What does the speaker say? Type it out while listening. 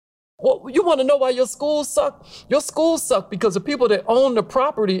Well, you want to know why your schools suck? Your schools suck because the people that own the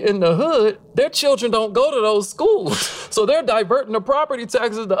property in the hood, their children don't go to those schools. So they're diverting the property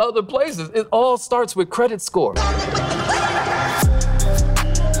taxes to other places. It all starts with credit score. How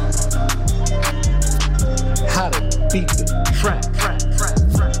to beat the trap.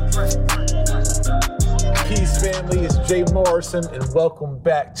 Peace, family. It's Jay Morrison, and welcome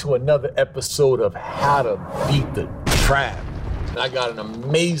back to another episode of How to Beat the Trap. And I got an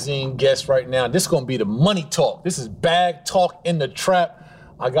amazing guest right now. This is going to be the money talk. This is bag talk in the trap.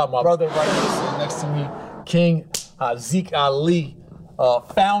 I got my brother right here sitting next to me, King Zeke Ali,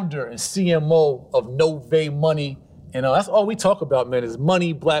 founder and CMO of Nove Money. And that's all we talk about, man, is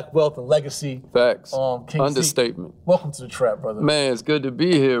money, black wealth, and legacy. Facts. King Understatement. Zeke, welcome to the trap, brother. Man, it's good to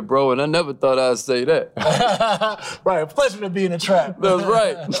be here, bro, and I never thought I'd say that. Right, a pleasure to be in the trap. That's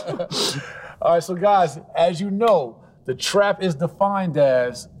right. All right, so guys, as you know, the trap is defined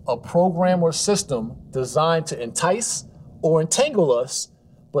as a program or system designed to entice or entangle us,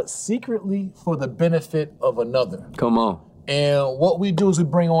 but secretly for the benefit of another. Come on. And what we do is we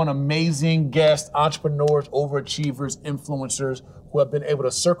bring on amazing guests, entrepreneurs, overachievers, influencers who have been able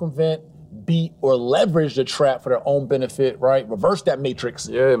to circumvent, beat, or leverage the trap for their own benefit, right? Reverse that matrix.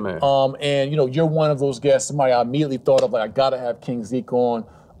 Yeah, man. And you know, you're one of those guests, somebody I immediately thought of, like, I gotta have King Zeke on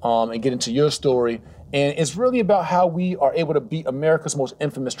and get into your story. And it's really about how we are able to beat America's most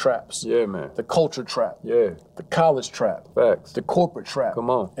infamous traps. Yeah, man. The culture trap. Yeah. The college trap. Facts. The corporate trap. Come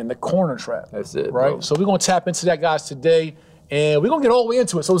on. And the corner trap. That's it, right? bro. So we're gonna tap into that, guys, today, and we're gonna get all the way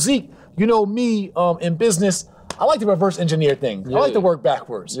into it. So Zeke, you know me, in business, I like to reverse engineer things. Yeah. I like to work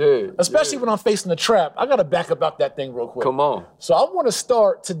backwards. Yeah. Especially when I'm facing the trap. I gotta back about that thing real quick. Come on. So I wanna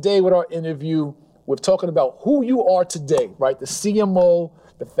start today with our interview with talking about who you are today, right? The CMO,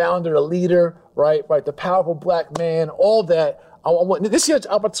 the founder, the leader, right, the powerful black man, all that. I want this is your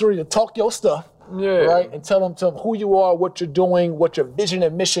opportunity to talk your stuff, right, and tell them who you are, what you're doing, what your vision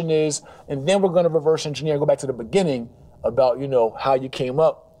and mission is, and then we're going to reverse engineer and go back to the beginning about, you know, how you came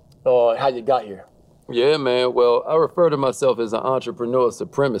up, how you got here. Yeah, man. Well, I refer to myself as an entrepreneur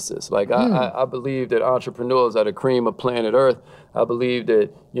supremacist. Like, I believe that entrepreneurs are the cream of planet Earth. I believe that,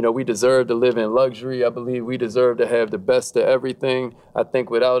 you know, we deserve to live in luxury. I believe we deserve to have the best of everything. I think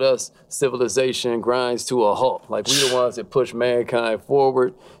without us, civilization grinds to a halt. Like, we the ones that push mankind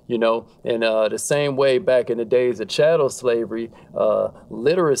forward, you know. And the same way back in the days of chattel slavery,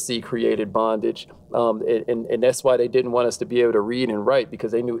 literacy created bondage. And that's why they didn't want us to be able to read and write,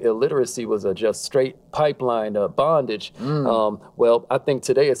 because they knew illiteracy was a just straight pipeline of bondage. Well, I think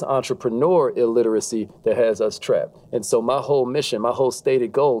today it's entrepreneur illiteracy that has us trapped. And so my whole mission, my whole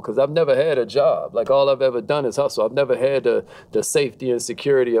stated goal, because I've never had a job. Like, all I've ever done is hustle. I've never had the safety and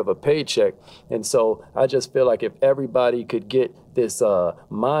security of a paycheck. And so I just feel like if everybody could get this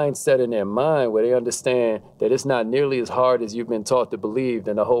mindset in their mind where they understand that it's not nearly as hard as you've been taught to believe,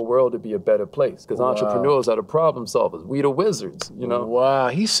 then the whole world would be a better place. Because entrepreneurs are the problem solvers. We the wizards, you know? Wow,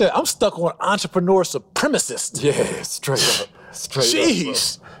 he said, I'm stuck on entrepreneur supremacist. Yeah, straight up.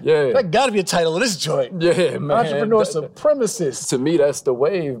 Jeez. Up, yeah. That gotta be a title of this joint. Yeah, man. Entrepreneur supremacist. To me, that's the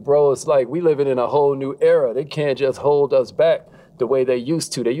wave, bro. It's like we living in a whole new era. They can't just hold us back the way they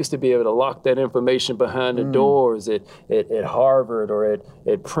used to. They used to be able to lock that information behind the doors at Harvard or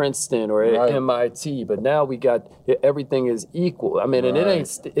at Princeton or at MIT. But now we got, everything is equal. I mean, and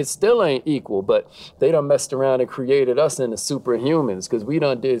it still ain't equal, but they done messed around and created us into superhumans, because we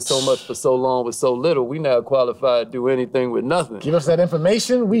done did so much for so long with so little. We now qualified to do anything with nothing. Give us that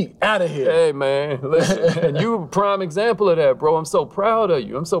information, we out of here. Hey, man, listen, and you a prime example of that, bro. I'm so proud of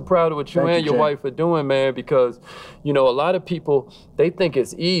you. I'm so proud of what you and your wife are doing, man, because, you know, a lot of people, they think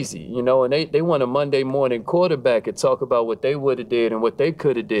it's easy, you know, and they want a Monday morning quarterback and talk about what they would have did and what they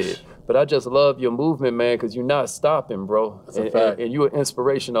could have did. But I just love your movement, man, because you're not stopping, bro. That's a fact. And you're an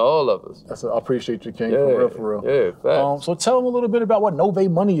inspiration to all of us. I appreciate you, King, for real. Yeah, facts. So tell them a little bit about what Nove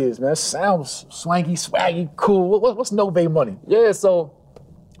Money is, man. It sounds swanky, swaggy, cool. What's Nove Money? Yeah, so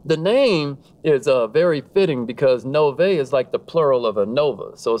the name is very fitting because Nove is like the plural of a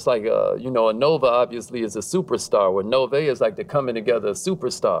nova. So it's like, you know, a nova obviously is a superstar, where Nove is like the coming together of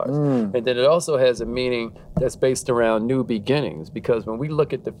superstars. And then it also has a meaning that's based around new beginnings, because when we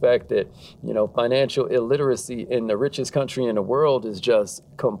look at the fact that, you know, financial illiteracy in the richest country in the world is just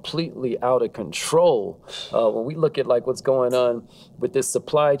completely out of control. When we look at like what's going on with this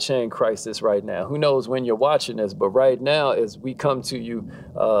supply chain crisis right now, who knows when you're watching this, but right now as we come to you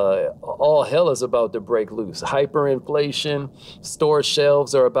all hell is about to break loose. Hyperinflation, store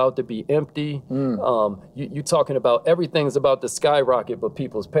shelves are about to be empty. You're talking about everything's about to skyrocket but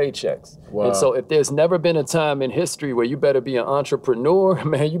people's paychecks. Wow. And so if there's never been a time in history where you better be an entrepreneur,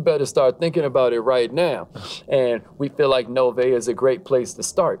 man, you better start thinking about it right now. And we feel like Novea is a great place to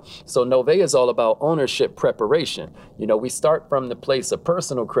start. So Novea is all about ownership preparation. You know, we start from the place of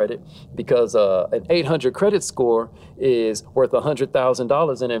personal credit because an 800 credit score is worth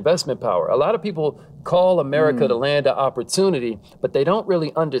 $100,000 in investment power. A lot of people call America the land of opportunity, but they don't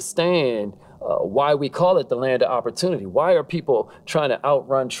really understand why we call it the land of opportunity. Why are people trying to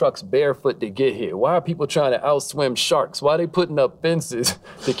outrun trucks barefoot to get here? Why are people trying to outswim sharks? Why are they putting up fences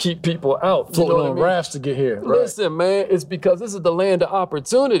to keep people out? Floating on rafts to get here. Listen, man, it's because this is the land of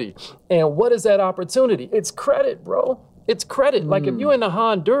opportunity. And what is that opportunity? It's credit, bro. It's credit. Like if you're in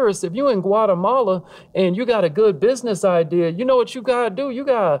Honduras, if you're in Guatemala and you got a good business idea, you know what you got to do? You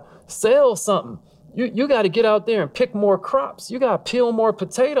got to sell something. You got to get out there and pick more crops. You got to peel more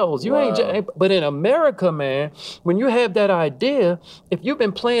potatoes. You ain't. But in America, man, when you have that idea, if you've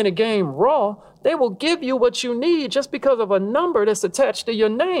been playing a game raw, they will give you what you need just because of a number that's attached to your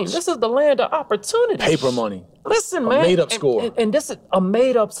name. This is the land of opportunity. Paper money. Listen, man. A made-up score. And this is a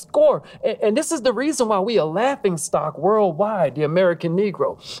made-up score. And this is the reason why we a laughing stock worldwide, the American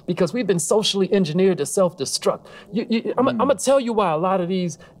Negro, because we've been socially engineered to self-destruct. I'm going to tell you why a lot of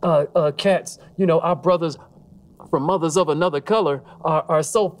these cats, you know, our brothers from mothers of another color are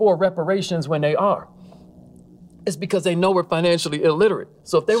so for reparations when they are. It's because they know we're financially illiterate.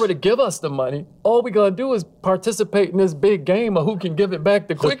 So if they were to give us the money, all we're going to do is participate in this big game of who can give it back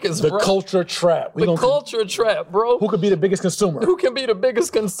the quickest, bro. The culture trap. The culture trap, bro. Who could be the biggest consumer? Who can be the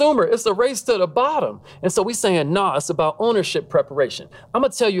biggest consumer? It's a race to the bottom. And so we saying, nah, it's about ownership preparation. I'm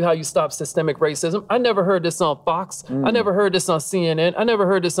going to tell you how you stop systemic racism. I never heard this on Fox. I never heard this on CNN. I never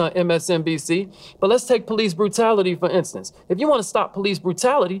heard this on MSNBC. But let's take police brutality, for instance. If you want to stop police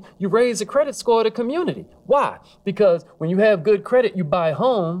brutality, you raise the credit score of the community. Why? Because when you have good credit, you buy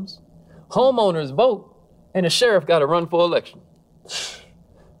homes, homeowners vote, and the sheriff got to run for election.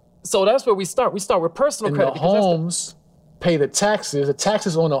 So that's where we start. We start with personal credit. The homes pay the taxes. The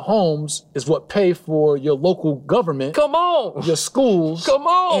taxes on the homes is what pay for your local government. Come on. Your schools. Come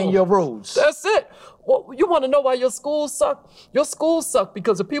on. And your roads. That's it. Well, you want to know why your schools suck? Your schools suck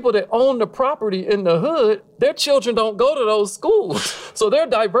because the people that own the property in the hood, their children don't go to those schools. So they're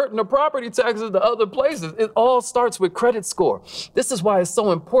diverting the property taxes to other places. It all starts with credit score. This is why it's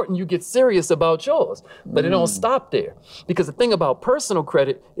so important you get serious about yours. But it don't stop there. Because the thing about personal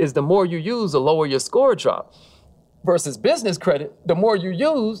credit is the more you use, the lower your score drop. Versus business credit, the more you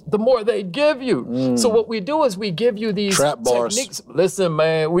use, the more they give you. So what we do is we give you these trap bars. Techniques. Listen,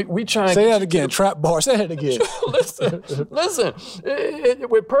 man, we try and say that again. Trap bar. Say that again. listen.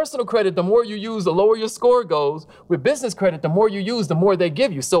 With personal credit, the more you use, the lower your score goes. With business credit, the more you use, the more they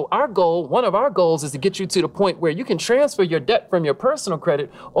give you. So our goal, one of our goals, is to get you to the point where you can transfer your debt from your personal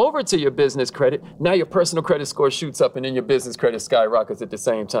credit over to your business credit. Now your personal credit score shoots up, and then your business credit skyrockets at the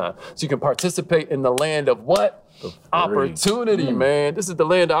same time. So you can participate in the land of what? Opportunity, man. This is the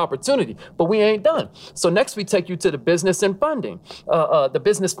land of opportunity. But we ain't done. So next we take you to the business and funding, the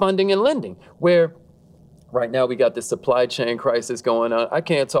business funding and lending, where right now we got this supply chain crisis going on. I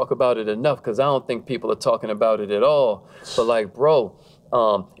can't talk about it enough because I don't think people are talking about it at all. But like, bro,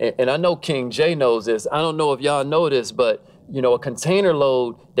 and I know King J knows this. I don't know if y'all know this, but you know, a container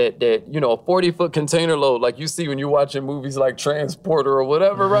load that you know, a 40-foot container load like you see when you're watching movies like Transporter or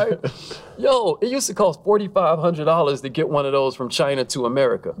whatever, right? Yo, it used to cost $4,500 to get one of those from China to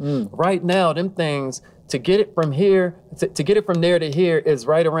America. Right now, them things, to get it from here, to get it from there to here is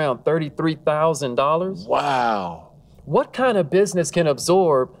right around $33,000. Wow. What kind of business can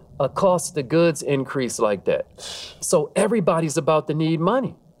absorb a cost of goods increase like that? So everybody's about to need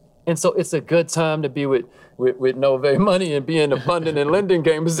money. And so it's a good time to be with Novea Money and be in the funding and lending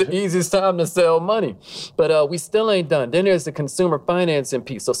game. It's the easiest time to sell money. But we still ain't done. Then there's the consumer financing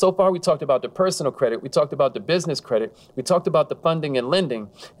piece. So far we talked about the personal credit. We talked about the business credit. We talked about the funding and lending.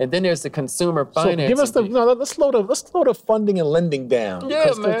 And then there's the consumer financing. So give us the, let's slow the funding and lending down.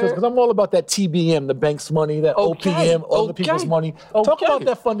 Yeah, man. Because I'm all about that TBM, the bank's money, that OPM, other people's money. Talk about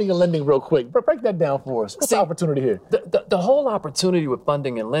that funding and lending real quick. Break that down for us. What's the opportunity here? The whole opportunity with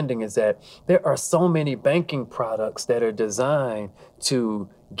funding and lending is that there are so many banking products that are designed to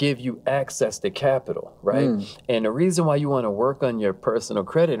give you access to capital, right? And the reason why you want to work on your personal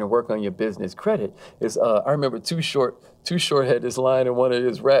credit and work on your business credit is, I remember Too Short had this line in one of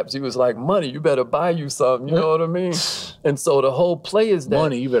his raps. He was like, money, you better buy you something. You know what I mean? And so the whole play is that.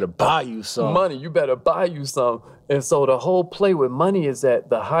 Money, you better buy you something. Money, you better buy you something. And so the whole play with money is that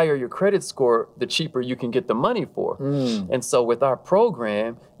the higher your credit score, the cheaper you can get the money for. And so with our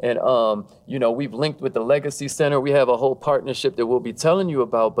program, and you know, we've linked with the Legacy Center. We have a whole partnership that we'll be telling you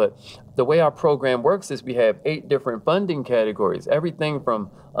about. But the way our program works is we have 8 different funding categories, everything from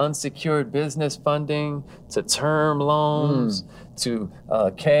unsecured business funding to term loans to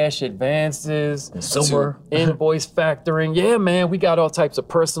cash advances, to invoice factoring. Yeah, man, we got all types of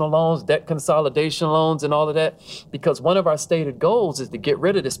personal loans, debt consolidation loans, and all of that. Because one of our stated goals is to get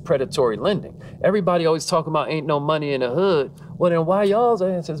rid of this predatory lending. Everybody always talking about ain't no money in the hood. Well, then why y'all's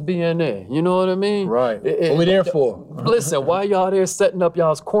answers being there? You know what I mean? Right. What we there for? Listen, why y'all there setting up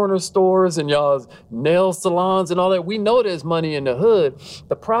y'all's corner stores and y'all's nail salons and all that? We know there's money in the hood.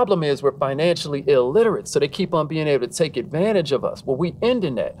 The problem is we're financially illiterate, so they keep on being able to take advantage of us. Well, we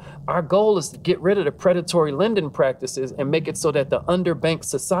ending that. Our goal is to get rid of the predatory lending practices and make it so that the underbanked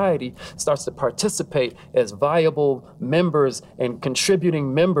society starts to participate as viable members and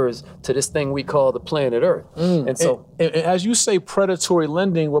contributing members to this thing we call the planet Earth. And so, and as you say predatory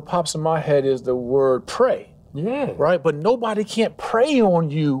lending, what pops in my head is the word prey. Yeah. Right? But nobody can't prey on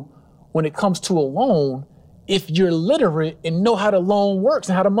you when it comes to a loan if you're literate and know how the loan works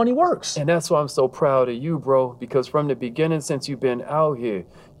and how the money works. And that's why I'm so proud of you, bro, because from the beginning, since you've been out here,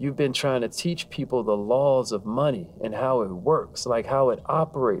 you've been trying to teach people the laws of money and how it works, like how it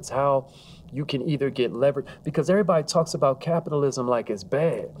operates, how you can either get leverage, because everybody talks about capitalism like it's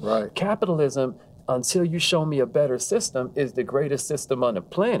bad. Right. Capitalism, until you show me a better system, is the greatest system on the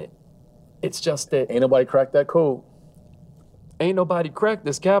planet. It's just that ain't nobody cracked that code. Ain't nobody cracked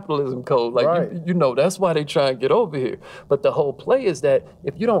this capitalism code. Like, right. you know, that's why they try and get over here. But the whole play is that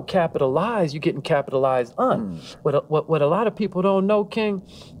if you don't capitalize, you're getting capitalized on. What a lot of people don't know, King,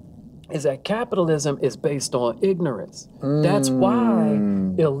 is that capitalism is based on ignorance. That's why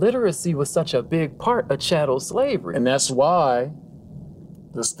illiteracy was such a big part of chattel slavery. And that's why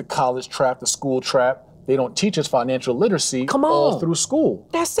this the college trap, the school trap, they don't teach us financial literacy all through school.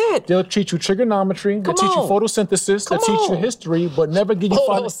 That's it. They'll teach you trigonometry, they'll teach you photosynthesis, they'll teach you history, but never give you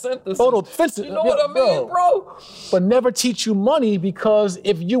photosynthesis. You know what I mean, bro? But never teach you money, because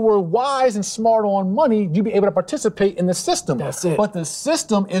if you were wise and smart on money, you'd be able to participate in the system. That's it. But the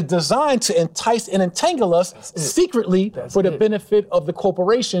system is designed to entice and entangle us secretly for the benefit of the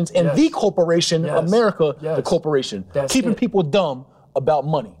corporations and the corporation, America, the corporation, keeping people dumb about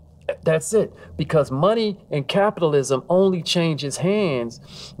money. That's it. Because money and capitalism only changes hands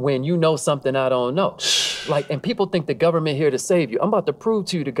when you know something I don't know. Like, and people think the government here to save you. I'm about to prove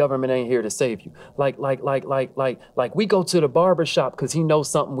to you the government ain't here to save you. Like we go to the barber shop because he knows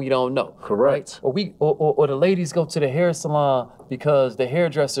something we don't know. Correct. Right? Or the ladies go to the hair salon because the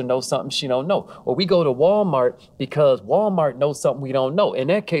hairdresser knows something she don't know. Or we go to Walmart because Walmart knows something we don't know. In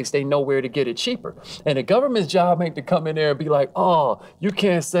that case, they know where to get it cheaper. And the government's job ain't to come in there and be like, oh, you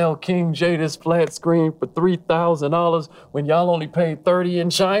can't sell King J this flat screen for $3,000 when y'all only paid $30 in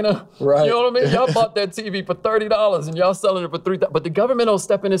China. Right. You know what I mean? Y'all bought that TV for $30 and y'all selling it for $3,000. But the government don't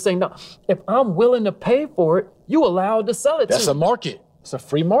step in and say, no, if I'm willing to pay for it, you allowed to sell it to me. That's a market. It's a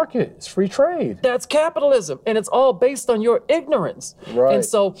free market. It's free trade. That's capitalism. And it's all based on your ignorance. Right. And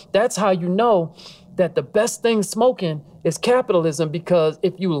so that's how you know that the best thing smoking is capitalism, because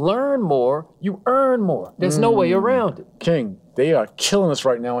if you learn more, you earn more. There's no way around it. King, they are killing us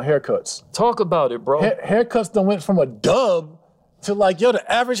right now on haircuts. Talk about it, bro. Haircuts done went from a dub to like, yo,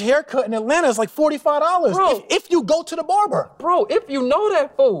 the average haircut in Atlanta is like $45. Bro, if you go to the barber. Bro, if you know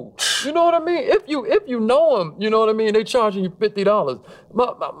that fool, you know what I mean? If you know him, you know what I mean? They charging you $50.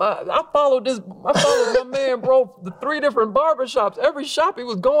 I followed my man, bro, the 3 different barbershops. Every shop he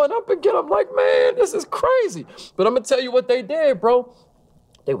was going up and get. I'm like, man, this is crazy. But I'm gonna tell you what they did, bro.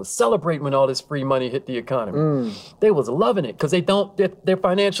 They was celebrating when all this free money hit the economy. They was loving it because they're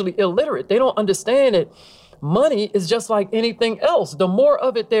financially illiterate. They don't understand it. Money is just like anything else. The more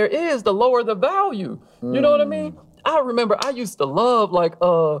of it there is, the lower the value. You know what I mean? I remember I used to love like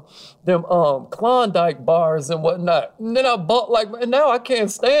them Klondike bars and whatnot. And then I bought and now I can't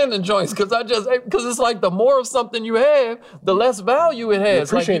stand the joints because it's like the more of something you have, the less value it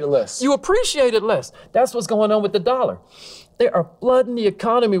has. You appreciate it less. You appreciate it less. That's what's going on with the dollar. They are flooding the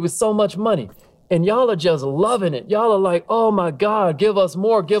economy with so much money. And y'all are just loving it. Y'all are like, oh my God, give us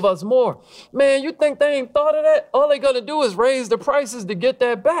more, give us more. Man, you think they ain't thought of that? All they gonna do is raise the prices to get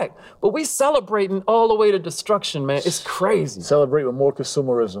that back. But we celebrating all the way to destruction, man. It's crazy. Celebrate with more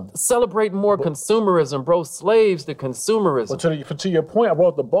consumerism. Celebrating more consumerism, bro. Slaves to consumerism. But to your point, I brought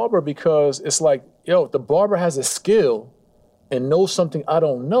up the barber because it's like, yo, if the barber has a skill and knows something I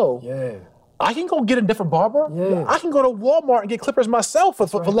don't know, I can go get a different barber. Yeah. I can go to Walmart and get clippers myself for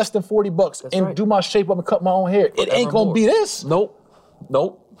less than $40 and do my shape up and cut my own hair. It ain't gonna be this. Nope.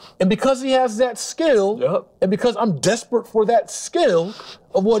 And because he has that skill, and because I'm desperate for that skill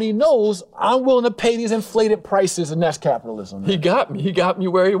of what he knows, I'm willing to pay these inflated prices, and that's capitalism. Man. He got me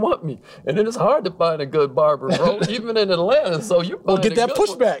where he want me. And it is hard to find a good barber, bro, even in Atlanta. So you get that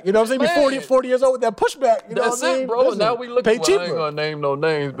pushback. You know what I'm saying? Be 40 years old with that pushback. You know that's what I mean? It, bro. Listen, now we look at I ain't gonna name no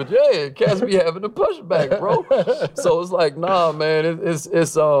names, but yeah, cats be having a pushback, bro. So it's like, nah, man,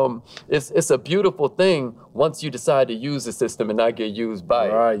 it's a beautiful thing once you decide to use the system and not get used by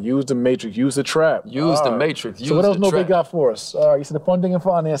it. All right, use the matrix, use the trap. Use the matrix. So what else Nove got for us? You said the funding and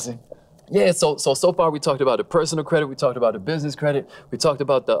financing. Yeah, so far we talked about the personal credit, we talked about the business credit, we talked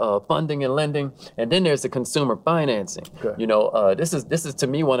about the funding and lending, and then there's the consumer financing. Okay. You know, this is to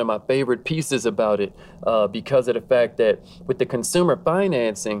me one of my favorite pieces about it because of the fact that with the consumer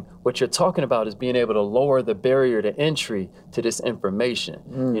financing, what you're talking about is being able to lower the barrier to entry to this information.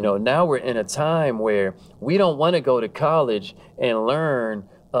 You know, now we're in a time where we don't want to go to college and learn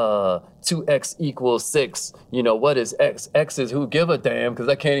 2x equals 6. You know, what is x? X is who give a damn, because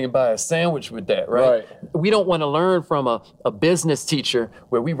I can't even buy a sandwich with that, right? We don't want to learn from a business teacher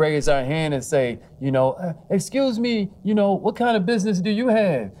where we raise our hand and say, you know, excuse me, you know, what kind of business do you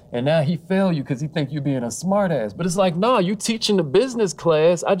have? And now he fail you because he think you being a smart ass. But it's like, nah, you teaching the business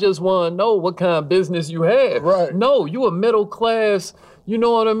class. I just want to know what kind of business you have. Right. No, you a middle class. You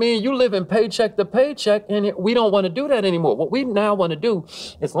know what I mean? You live in paycheck to paycheck, and we don't want to do that anymore. What we now want to do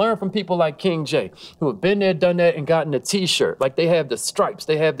is learn from people like King J, who have been there, done that, and gotten a t-shirt. Like, they have the stripes,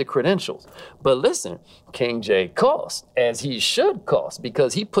 they have the credentials. But listen, King J cost, as he should cost,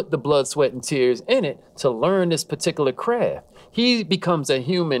 because he put the blood, sweat, and tears in it to learn this particular craft. He becomes a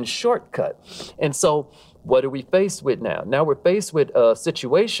human shortcut. And so what are we faced with now? Now we're faced with a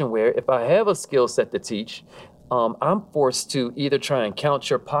situation where if I have a skill set to teach, I'm forced to either try and count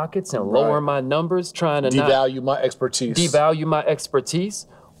your pockets and lower my numbers, trying to devalue my expertise,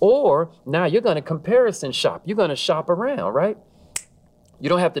 or now you're going to comparison shop. You're going to shop around, right? You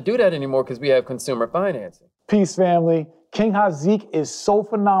don't have to do that anymore because we have consumer financing. Peace, family. King Hazik is so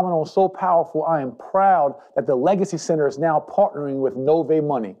phenomenal, so powerful. I am proud that the Legacy Center is now partnering with Nove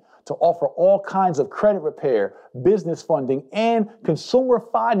Money to offer all kinds of credit repair, business funding, and consumer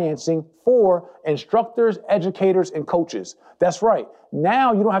financing for instructors, educators, and coaches. That's right.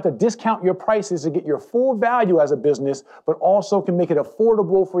 Now you don't have to discount your prices to get your full value as a business, but also can make it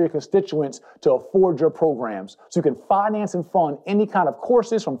affordable for your constituents to afford your programs. So you can finance and fund any kind of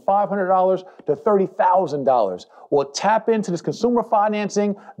courses from $500 to $30,000. Well, tap into this consumer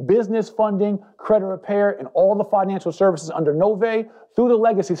financing, business funding, credit repair, and all the financial services under Nove through the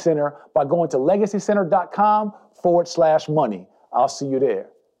Legacy Center by going to legacycenter.com/money. I'll see you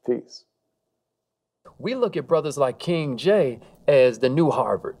there. Peace. We look at brothers like King J as the new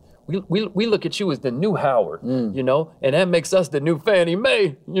Harvard. We look at you as the new Howard, you know, and that makes us the new Fannie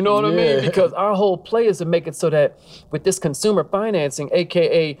Mae, you know what I mean? Because our whole play is to make it so that with this consumer financing,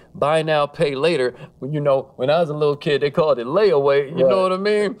 AKA buy now, pay later, you know, when I was a little kid, they called it layaway, you know what I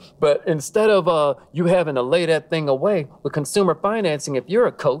mean? But instead of you having to lay that thing away, with consumer financing, if you're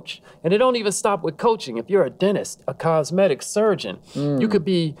a coach, and it don't even stop with coaching, if you're a dentist, a cosmetic surgeon, you could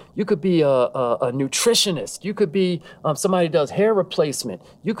be a nutritionist, you could be somebody who does hair replacement,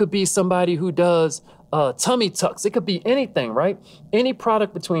 you could be somebody who does tummy tucks. It could be anything, right? Any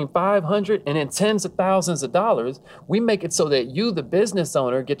product between $500 and then tens of thousands of dollars. We make it so that you, the business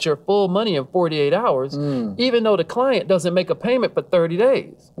owner, get your full money in 48 hours, even though the client doesn't make a payment for 30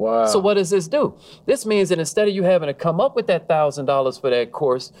 days. Wow. So what does this do? This means that instead of you having to come up with that $1,000 for that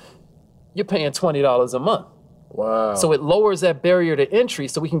course, you're paying $20 a month. Wow. So it lowers that barrier to entry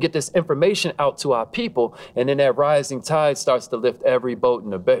so we can get this information out to our people, and then that rising tide starts to lift every boat in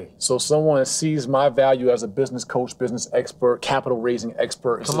the bay. So someone sees my value as a business coach, business expert, capital raising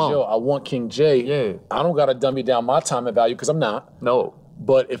expert, and says, yo, I want King J. I don't got to dummy down my time and value because I'm not. No.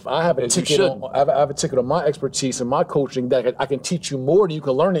 But if I have a ticket on my expertise and my coaching that I can teach you more than you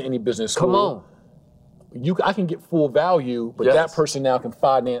can learn in any business school. Come on. I can get full value, but that person now can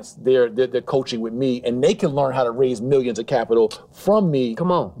finance their coaching with me, and they can learn how to raise millions of capital from me.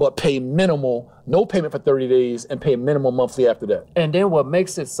 Come on. But pay minimal, no payment for 30 days, and pay minimal monthly after that. And then what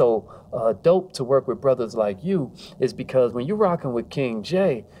makes it so dope to work with brothers like you is because when you're rocking with King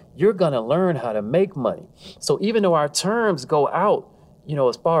J, you're gonna learn how to make money. So even though our terms go out, you know,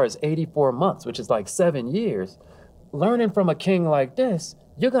 as far as 84 months, which is like 7 years, learning from a king like this,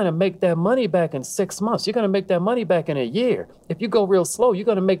 you're going to make that money back in 6 months. You're going to make that money back in a year. If you go real slow, you're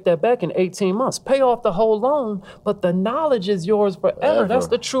going to make that back in 18 months. Pay off the whole loan, but the knowledge is yours forever. That's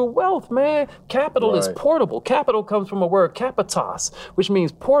the true wealth, man. Capital is portable. Capital comes from a word capitas, which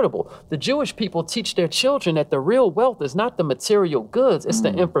means portable. The Jewish people teach their children that the real wealth is not the material goods. It's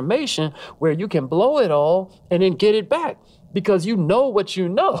the information where you can blow it all and then get it back. Because you know what you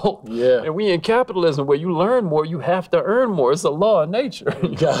know. Yeah. And we in capitalism where you learn more, you have to earn more. It's a law of nature.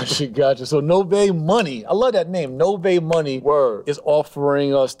 Gotcha. So Nove Money, I love that name. Nove Money is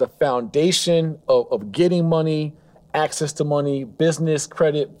offering us the foundation of getting money, access to money, business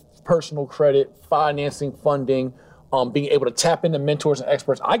credit, personal credit, financing, funding, being able to tap into mentors and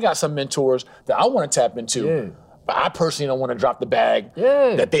experts. I got some mentors that I want to tap into. Yeah. But I personally don't want to drop the bag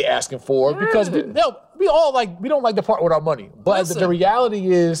that they asking for because we don't like to part with our money. But the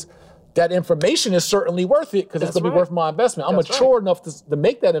reality is that information is certainly worth it because it's going to be worth my investment. I'm mature enough to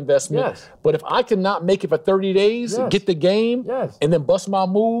make that investment. But if I cannot make it for 30 days, get the game, and then bust my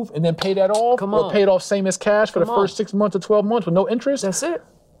move and then pay that off, or pay it off same as cash for the first 6 months or 12 months with no interest, that's it.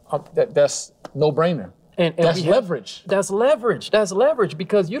 That's no brainer. And that's leverage. That's leverage. That's leverage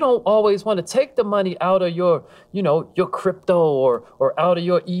because you don't always want to take the money out of your crypto or out of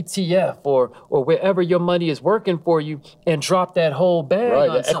your ETF or wherever your money is working for you and drop that whole bag.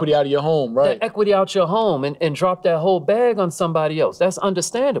 Right, the equity out of your home, right. The equity out your home and drop that whole bag on somebody else. That's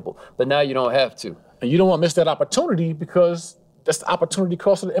understandable. But now you don't have to. And you don't want to miss that opportunity because that's the opportunity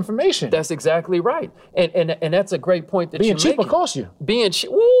cost of the information. That's exactly right. And that's a great point that being cheap will cost you. Being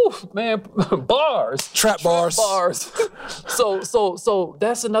cheap, woo, man, bars. Trap bars. So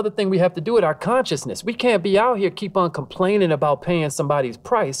that's another thing we have to do with our consciousness. We can't be out here keep on complaining about paying somebody's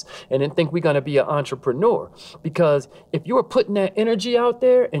price and then think we're going to be an entrepreneur. Because if you are putting that energy out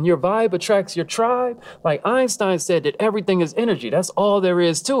there and your vibe attracts your tribe, like Einstein said that everything is energy. That's all there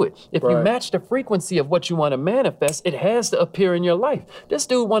is to it. If you match the frequency of what you want to manifest, it has to appear in your life. This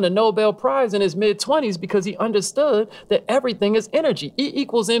dude won a Nobel Prize in his mid-20s because he understood that everything is energy. E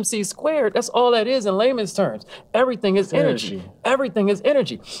equals MC squared. That's all that is in layman's terms. Everything is energy. Everything is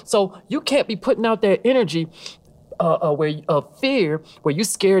energy. So you can't be putting out that energy of fear where you're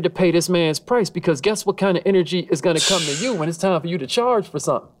scared to pay this man's price because guess what kind of energy is going to come to you when it's time for you to charge for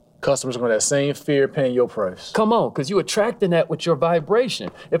something? Customers are going to have that same fear paying your price. Come on, because you're attracting that with your vibration.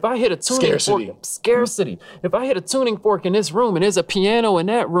 If I hit a tuning fork, scarcity. If I hit a tuning fork in this room and there's a piano in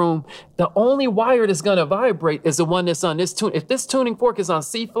that room, the only wire that's going to vibrate is the one that's on this tune. If this tuning fork is on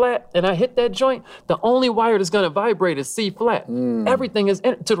C flat and I hit that joint, the only wire that's going to vibrate is C flat. Everything is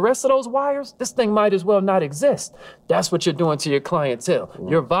to the rest of those wires. This thing might as well not exist. That's what you're doing to your clientele.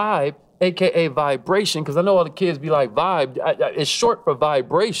 Your vibe, AKA vibration, because I know all the kids be like vibe. It's short for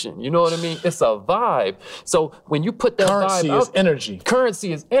vibration. You know what I mean? It's a vibe. So when you put that currency vibe out, is energy.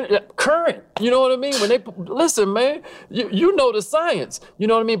 Currency is current. You know what I mean? When they listen, man, you know the science. You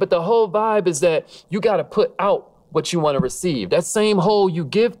know what I mean? But the whole vibe is that you got to put out what you want to receive. That same hole you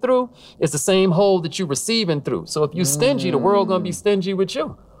give through is the same hole that you receiving through. So if you stingy, the world gonna be stingy with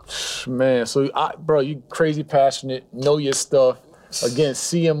you. Man, so bro, you crazy passionate, know your stuff. Again,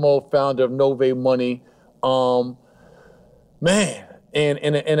 CMO, founder of Nove Money, man, and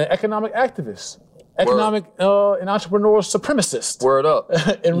an economic activist, economic and entrepreneurial supremacist. Word up.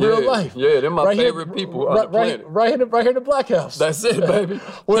 In real life. Yeah, they're my favorite people on the planet. Right here in the Black House. That's it, baby.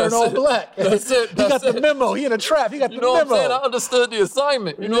 Wearing all black. That's it. He got the memo. He in a trap. He got the memo. You know what I'm saying? I understood the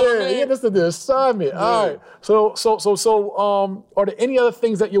assignment. You know what I mean? He understood the assignment. All right. So, are there any other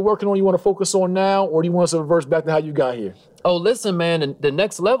things that you're working on you want to focus on now, or do you want us to reverse back to how you got here? Oh, listen, man, the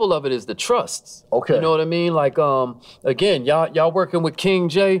next level of it is the trusts. Okay. You know what I mean? Like, again, y'all working with King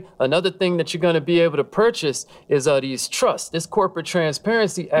J. Another thing that you're going to be able to purchase is these trusts. This Corporate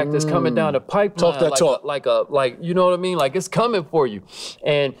Transparency Act is coming down the pipeline. Talk that talk. Like, you know what I mean? Like, it's coming for you.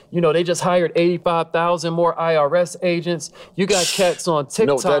 And, you know, they just hired 85,000 more IRS agents. You got cats on TikTok. You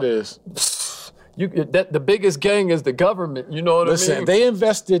know what that is? The biggest gang is the government. You know what I mean? Listen, they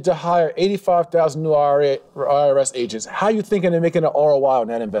invested to hire 85,000 new IRS agents. How you thinking they're making an ROI on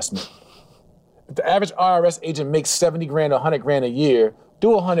that investment? If the average IRS agent makes 70 grand, 100 grand a year,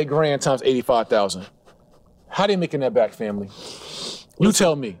 do 100 grand times 85,000. How they making that back, family? You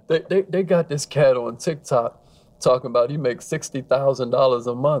tell me. They got this cat on TikTok talking about he makes $60,000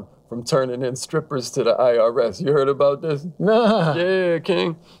 a month from turning in strippers to the IRS. You heard about this? Nah. Yeah,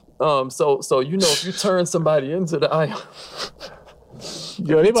 King. So you know, if you turn somebody into the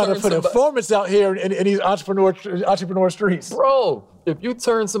Yo, they about to put informants out here in these entrepreneur streets. Bro, if you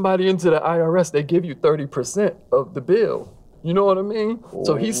turn somebody into the IRS, they give you 30% of the bill. You know what I mean?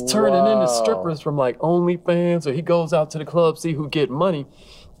 So he's turning into strippers from like OnlyFans, or he goes out to the club, see who get money,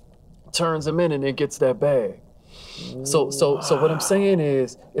 turns them in, and then gets that bag. So what I'm saying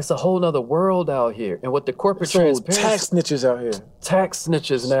is, it's a whole nother world out here. And what the corporate transparency... tax snitches out here. Tax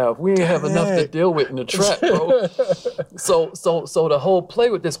snitches now. We ain't have enough to deal with in the trap, bro. So the whole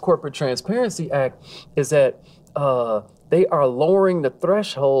play with this Corporate Transparency Act is that they are lowering the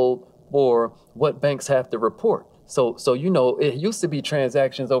threshold for what banks have to report. So you know, it used to be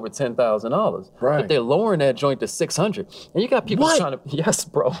transactions over $10,000, right? But they're lowering that joint to 600. And you got people trying to, yes,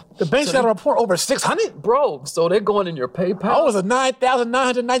 bro. The banks got to report over 600, bro. So they're going in your PayPal. I was a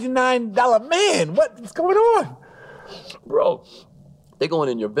 $9,999 man. What's going on, bro? They're going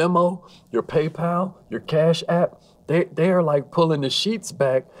in your Venmo, your PayPal, your Cash App. They're like pulling the sheets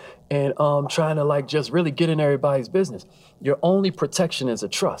back and trying to like just really get in everybody's business. Your only protection is a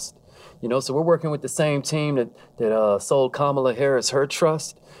trust. You know, so we're working with the same team that sold Kamala Harris her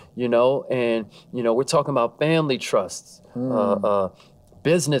trust, you know, and, you know, we're talking about family trusts,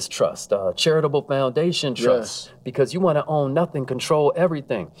 business trust, charitable foundation trust, because you want to own nothing, control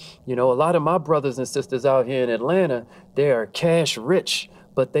everything. You know, a lot of my brothers and sisters out here in Atlanta, they are cash rich,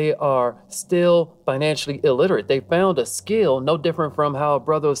 but they are still financially illiterate. They found a skill no different from how a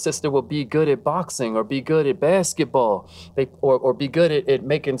brother or sister will be good at boxing or be good at basketball, or be good at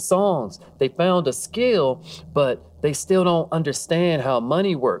making songs. They found a skill, but they still don't understand how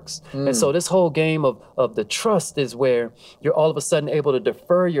money works. And so this whole game of the trust is where you're all of a sudden able to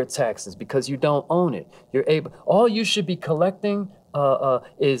defer your taxes because you don't own it. All you should be collecting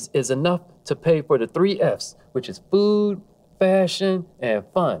is enough to pay for the 3 F's, which is food, fashion, and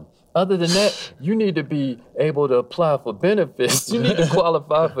fun. Other than that, you need to be able to apply for benefits. You need to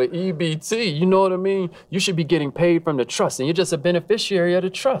qualify for EBT. You know what I mean? You should be getting paid from the trust, and you're just a beneficiary of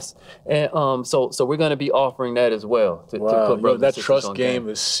the trust. And so we're going to be offering that as well. To put that trust game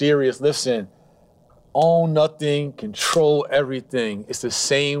is serious. Listen, own nothing, control everything. It's the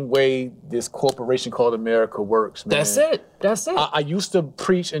same way this corporation called America works, man. That's it. I used to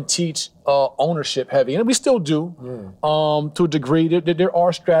preach and teach ownership heavy, and we still do to a degree. There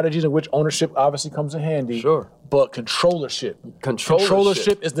are strategies in which ownership obviously comes in handy. Sure. But controllership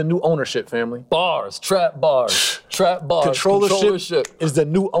is the new ownership, family. Trap bars. Controllership is the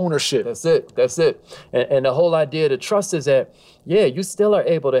new ownership. That's it. And the whole idea of the trust is that, you still are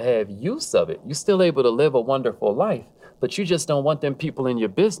able to have use of it. You're still able to live a wonderful life, but you just don't want them people in your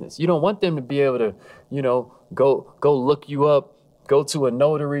business. You don't want them to be able to, go look you up, go to a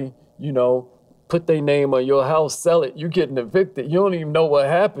notary, put their name on your house, sell it, you getting evicted. You don't even know what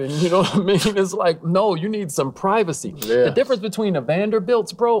happened. You know what I mean? It's like, no, you need some privacy. Yeah. The difference between the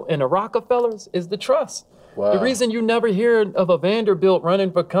Vanderbilts, bro, and the Rockefellers is the trust. Wow. The reason you never hear of a Vanderbilt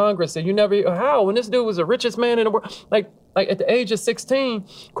running for Congress, and you never hear, how? When this dude was the richest man in the world, like at the age of 16,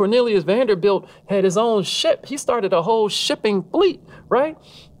 Cornelius Vanderbilt had his own ship. He started a whole shipping fleet, right?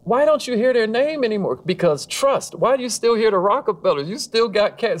 Why don't you hear their name anymore? Because trust. Why do you still hear the Rockefellers? You still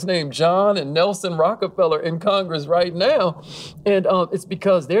got cats named John and Nelson Rockefeller in Congress right now. And it's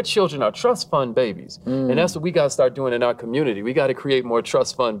because their children are trust fund babies. And that's what we got to start doing in our community. We got to create more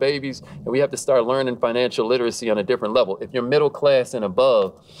trust fund babies, and we have to start learning financial literacy on a different level. If you're middle class and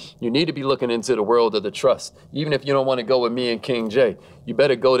above, you need to be looking into the world of the trust. Even if you don't want to go with me and King J, you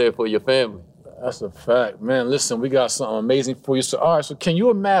better go there for your family. That's a fact, man. Listen, we got something amazing for you. So, all right, so can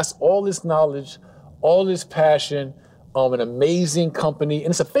you amass all this knowledge, all this passion, an amazing company, and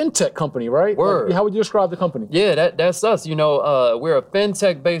it's a fintech company, right? Word. Like, how would you describe the company? Yeah, that's us. We're a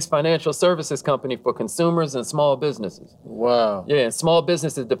fintech-based financial services company for consumers and small businesses. Wow. Yeah, and small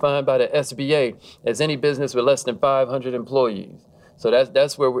business is defined by the SBA as any business with less than 500 employees. So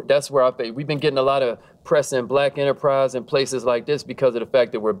that's where I think we've been getting a lot of press in Black enterprise and places like this because of the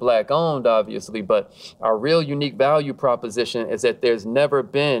fact that we're Black owned, obviously. But our real unique value proposition is that there's never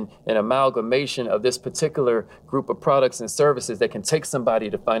been an amalgamation of this particular group of products and services that can take somebody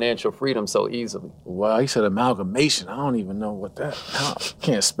to financial freedom so easily. Wow, he said amalgamation. I don't even know what that. I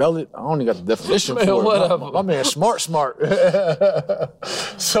can't spell it. I only got the definition for it. Whatever. My man, smart.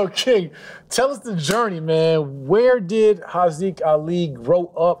 So, King, tell us the journey, man. Where did Haziq Ali grow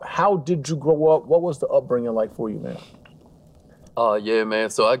up? How did you grow up? What was the upbringing like for you, man? Yeah, man.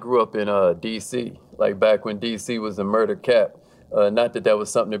 So I grew up in D.C., like back when D.C. was a murder cap. Not that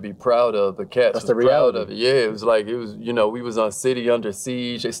was something to be proud of, but cats was proud of it. Yeah, it was, we was on City Under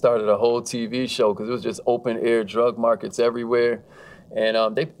Siege. They started a whole TV show because it was just open air drug markets everywhere.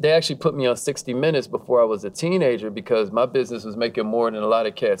 And they actually put me on 60 Minutes before I was a teenager because my business was making more than a lot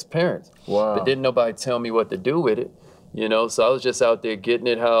of cats' parents. Wow. But didn't nobody tell me what to do with it. You know, so I was just out there getting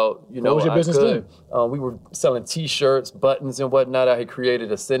it how, you know, What was your business then? We were selling T-shirts, buttons and whatnot. I had created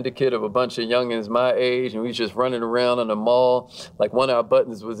a syndicate of a bunch of youngins my age, and we was just running around on the mall. Like one of our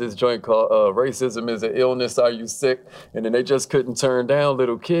buttons was this joint called "Racism is an Illness, Are You Sick?" And then they just couldn't turn down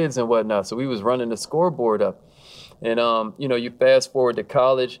little kids and whatnot. So we was running the scoreboard up. And, you know, you fast forward to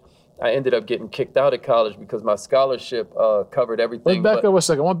college. I ended up getting kicked out of college because my scholarship covered everything. Let's back up a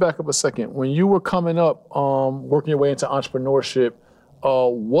second. I want to back up a second. When you were coming up, working your way into entrepreneurship,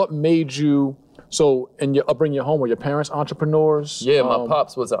 what made you, so in your upbringing at home, were your parents entrepreneurs? Yeah, my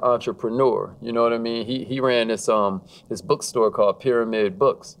pops was an entrepreneur. You know what I mean? He ran this bookstore called Pyramid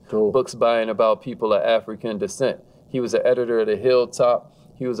Books. Cool. Books by and about people of African descent. He was an editor at the Hilltop.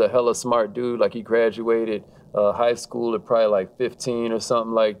 He was a hella smart dude. Like he graduated high school at probably like 15 or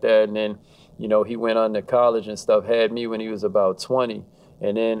something like that. And then, you know, he went on to college and stuff, had me when he was about 20.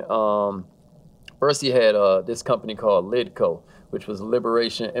 And then first he had this company called Lidco, which was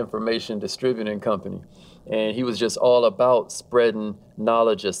Liberation Information Distributing Company. And he was just all about spreading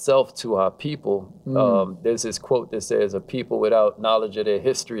knowledge of self to our people. There's this quote that says, "A people without knowledge of their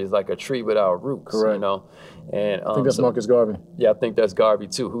history is like a tree without roots." Correct. You know, and I think that's Marcus Garvey. Yeah, I think that's Garvey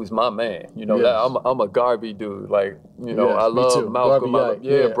too, who's my man. You know, Yes. I'm a Garvey dude. Like, you know, Yes, I me love too. Malcolm.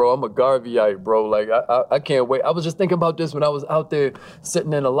 Garveyite, Bro, I'm a Garveyite, bro. Like, I can't wait. I was just thinking about this when I was out there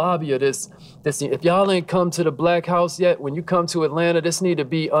sitting in the lobby of this. If y'all ain't come to the Black House yet, when you come to Atlanta, this need to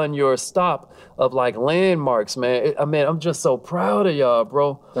be on your stop of like landmarks, man. I'm just so proud of y'all,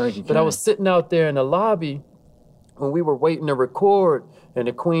 bro. Thank you, But I Ken. was sitting out there in the lobby when we were waiting to record, and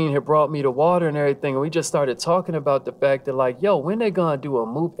the Queen had brought me the water and everything, and we just started talking about the fact that like, yo, when they gonna do a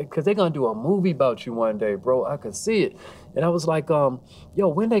movie? Because they gonna do a movie about you one day, bro. I could see it. And I was like, yo,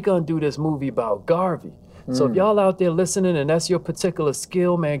 when they gonna do this movie about Garvey? So if y'all out there listening and that's your particular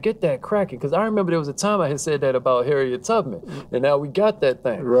skill, man, get that cracking. Because I remember there was a time I had said that about Harriet Tubman, and now we got that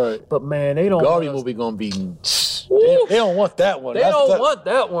thing. Right. But man, they don't Garvey want us- movie gonna be, they don't want that one. They don't want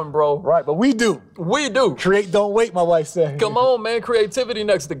that one, bro. Right, but we do. We do. Create, don't wait, my wife said. Come on, man. Creativity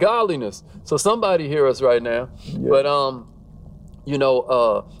next to godliness. So somebody hear us right now. Yeah. But you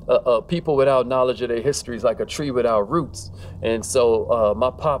know, people without knowledge of their history is like a tree without roots. And so my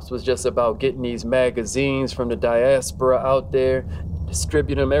pops was just about getting these magazines from the diaspora out there,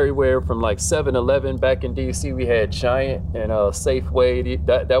 distribute them everywhere from like 7-Eleven. Back in DC, we had Giant and Safeway.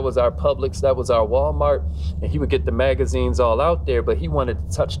 That was our Publix, that was our Walmart. And he would get the magazines all out there, but he wanted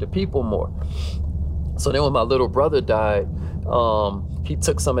to touch the people more. So then when my little brother died, he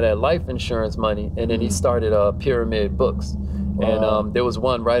took some of that life insurance money and then he started Pyramid Books. Wow. And there was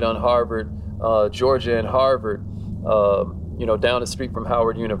one right on Harvard, Georgia and Harvard, you know, down the street from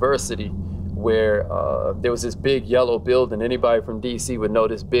Howard University, where there was this big yellow building. Anybody from DC would know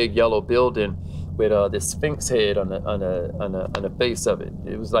this big yellow building with this Sphinx head on the face of it.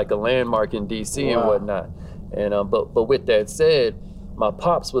 It was like a landmark in DC and whatnot. And but with that said, my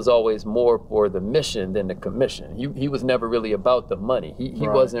pops was always more for the mission than the commission. He was never really about the money. He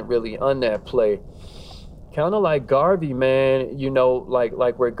wasn't really on that play. Kind of like Garvey, man, you know, like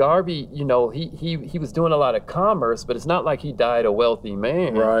where Garvey, you know, he was doing a lot of commerce, but it's not like he died a wealthy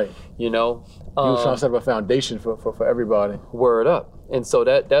man. Right. You know. He was trying to set up a foundation for everybody. Word up. And so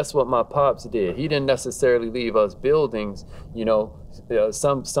that's what my pops did. He didn't necessarily leave us buildings, you know.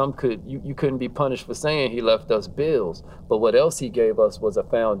 Some could, you couldn't be punished for saying he left us bills, but what else he gave us was a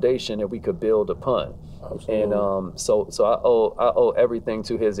foundation that we could build upon. Absolutely. And so I owe everything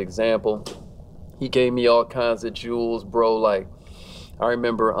to his example. He gave me all kinds of jewels, bro. Like, I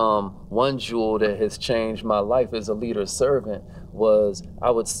remember one jewel that has changed my life as a leader servant was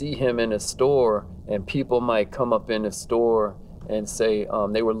I would see him in a store and people might come up in the store and say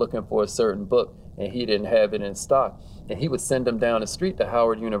they were looking for a certain book and he didn't have it in stock. And he would send them down the street to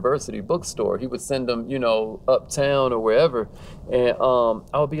Howard University bookstore. He would send them, you know, uptown or wherever. And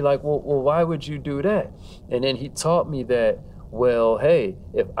I would be like, well, why would you do that? And then he taught me that, well, hey,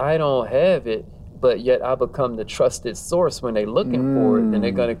 if I don't have it, but yet I become the trusted source when they're looking for it, then they're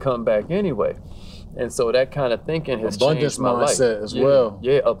going to come back anyway. And so that kind of thinking has abundance changed my life. mindset as well.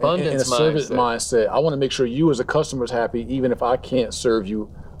 Yeah, abundance and a service mindset. I want to make sure you as a customer is happy, even if I can't serve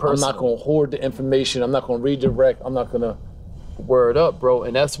you. Personally. I'm not going to hoard the information. I'm not going to redirect. I'm not going to. Word up, bro.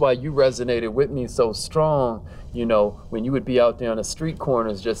 And that's why you resonated with me so strong, you know, when you would be out there on the street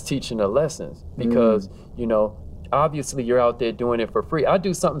corners just teaching the lessons. Because, you know, obviously you're out there doing it for free. I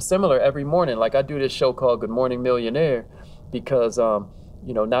do something similar every morning. Like I do this show called Good Morning Millionaire because,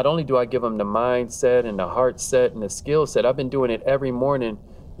 you know, not only do I give them the mindset and the heart set and the skill set, I've been doing it every morning,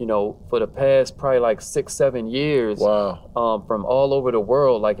 you know, for the past probably like 6-7 years, from all over the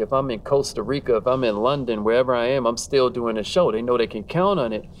world. Like if I'm in Costa Rica, if I'm in London, wherever I am, I'm still doing a show. They know they can count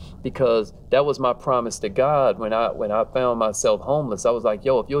on it because that was my promise to God when I found myself homeless. I was like,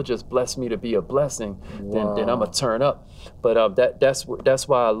 yo, if you'll just bless me to be a blessing, then I'm gonna turn up. But that's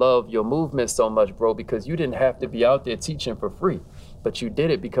why I love your movement so much, bro, because you didn't have to be out there teaching for free, but you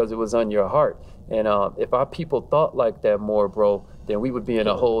did it because it was on your heart. And if our people thought like that more, bro, then we would be in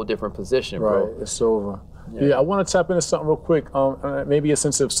a whole different position, bro. Right, it's over. Yeah, I want to tap into something real quick. Maybe a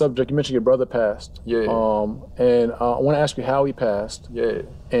sensitive subject. You mentioned your brother passed. Yeah. And I want to ask you how he passed. Yeah.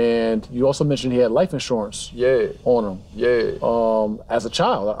 And you also mentioned he had life insurance. Yeah. On him. Yeah. As a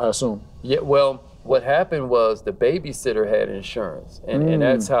child, I assume. Yeah. Well, what happened was the babysitter had insurance, and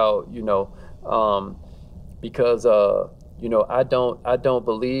that's how, you know, because you know, I don't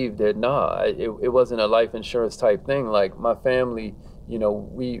believe that. It wasn't a life insurance type thing. Like my family, you know,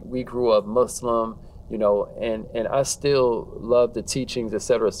 we grew up Muslim, you know, and I still love the teachings, et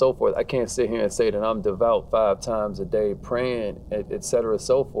cetera, so forth. I can't sit here and say that I'm devout 5 times a day praying, et cetera,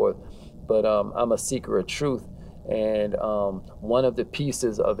 so forth. But I'm a seeker of truth, and one of the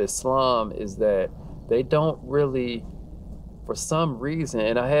pieces of Islam is that they don't really, for some reason,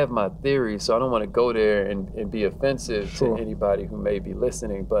 and I have my theories, so I don't want to go there and be offensive to anybody who may be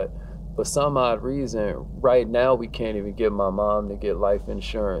listening, but for some odd reason, right now we can't even get my mom to get life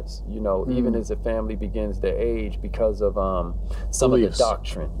insurance, you know, even as the family begins to age because of some of the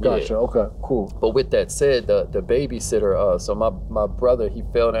doctrine. Gotcha, okay, cool. But with that said, the babysitter, so my brother, he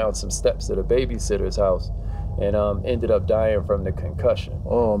fell down some steps at a babysitter's house and ended up dying from the concussion.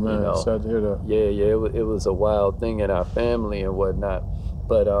 Oh man, you know? Sad to hear that. Yeah, it was a wild thing in our family and whatnot.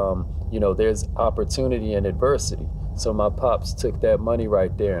 But you know, there's opportunity and adversity. So my pops took that money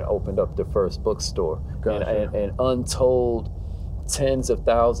right there and opened up the first bookstore. Gotcha. And untold tens of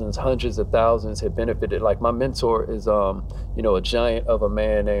thousands, hundreds of thousands had benefited. Like my mentor is you know, a giant of a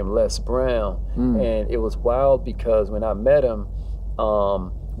man named Les Brown. And it was wild because when I met him,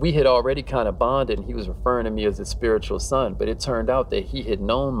 we had already kind of bonded, and he was referring to me as his spiritual son, but it turned out that he had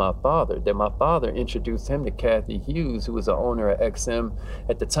known my father, that my father introduced him to Kathy Hughes, who was the owner of XM.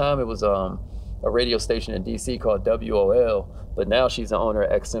 At the time, it was a radio station in DC called WOL, but now she's the owner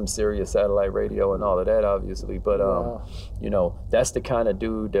of XM Sirius Satellite Radio and all of that, obviously. But you know, that's the kind of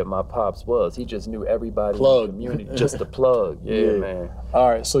dude that my pops was. He just knew everybody in the community, just a plug. Yeah, man. All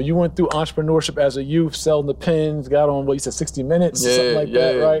right, so you went through entrepreneurship as a youth, selling the pens, got on what you said, 60 Minutes, something like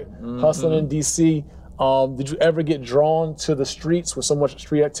that, right? Hustling in DC. Did you ever get drawn to the streets with so much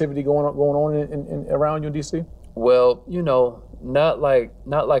street activity going on in around you in DC? Well, you know, not like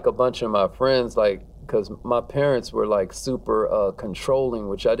a bunch of my friends, like, because my parents were like super controlling,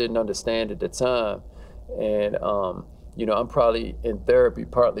 which I didn't understand at the time. And you know, I'm probably in therapy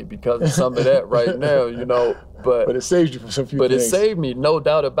partly because of some of that right now, you know. But it saved you from some few things. But it saved me, no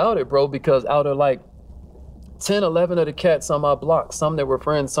doubt about it, bro, because out of like 10, 11 of the cats on my block, some that were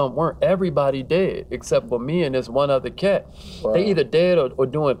friends, some weren't, everybody dead except for me and this one other cat. Wow. They either dead or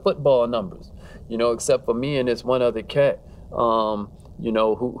doing football numbers, you know, except for me and this one other cat, you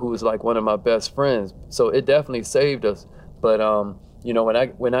know, who was like one of my best friends. So it definitely saved us. But you know,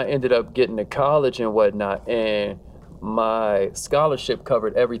 when I ended up getting to college and whatnot, and my scholarship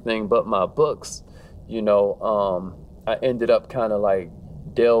covered everything but my books, you know, I ended up kind of like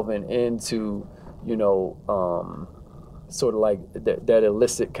delving into, you know, sort of like that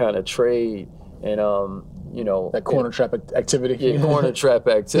illicit kind of trade, and you know, that corner trap activity. Yeah, corner trap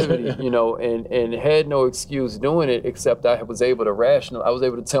activity, you know, and had no excuse doing it except I was able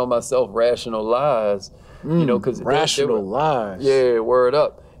to tell myself rational lies, you know, because rational lies. Yeah, word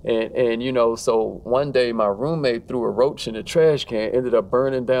up. And you know, so one day my roommate threw a roach in the trash can, ended up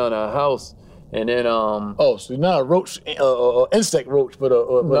burning down our house. And then oh, so not a roach, insect roach, but a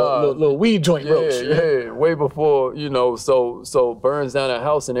little weed joint roach. Yeah, way before, you know, so burns down our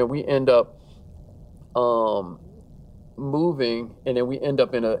house, and then we end up moving, and then we end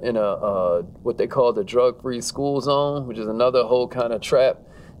up in a what they call the drug-free school zone, which is another whole kind of trap.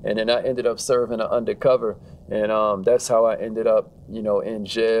 And then I ended up serving an undercover, and that's how I ended up, you know, in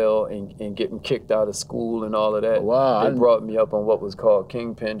jail and getting kicked out of school and all of that. Wow. They brought me up on what was called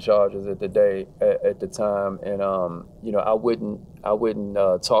kingpin charges at the time, and you know, I wouldn't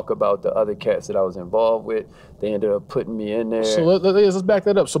talk about the other cats that I was involved with. They ended up putting me in there. So let's back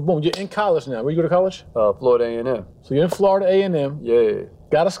that up. So boom, you're in college now. Where you go to college? Florida A&M. So you're in Florida A&M. Yeah.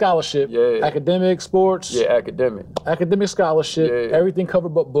 Got a scholarship. Yeah. Academic, sports. Yeah, academic. Academic scholarship. Yeah. Everything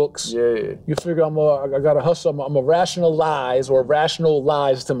covered but books. Yeah. You figure I got to hustle. I'm a rationalize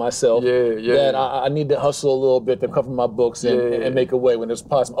to myself that I need to hustle a little bit to cover my books and make a way when there's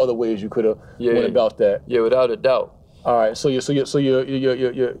possible other ways you could have went about that. Yeah, without a doubt. All right. So you're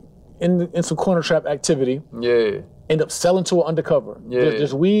in some corner trap activity. Yeah. End up selling to an undercover. Yeah.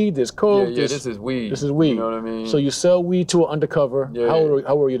 There's weed, there's coke. Yeah, this is weed. This is weed. You know what I mean? So you sell weed to an undercover. Yeah. How old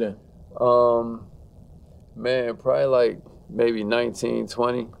were you then? Man, probably like maybe 19,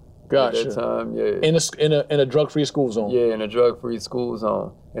 20. Gotcha. At that time, yeah. In a drug-free school zone. Yeah, in a drug-free school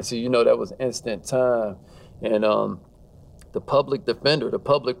zone. And so, that was instant time. And the public defender, the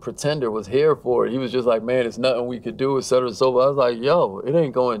public pretender was here for it. He was just like, man, it's nothing we could do, et cetera. So I was like, yo, it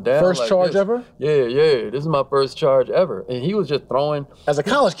ain't going down. First like charge this. ever? Yeah. This is my first charge ever. And he was just throwing. As a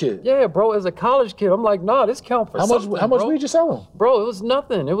college kid? Yeah, bro, as a college kid. I'm like, nah, this count for something. How much weed you selling? Bro, it was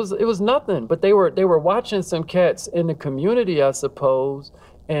nothing. It was nothing. But they were watching some cats in the community, I suppose,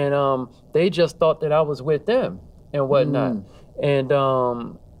 and they just thought that I was with them and whatnot. And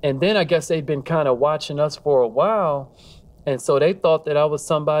then I guess they'd been kind of watching us for a while. And so they thought that I was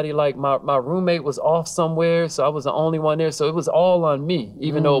somebody, like my roommate was off somewhere, so I was the only one there. So it was all on me,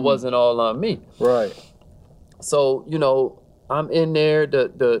 even though it wasn't all on me. Right. So, I'm in there,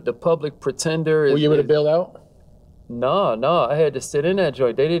 the public pretender is— Were you able to bail out? No, I had to sit in that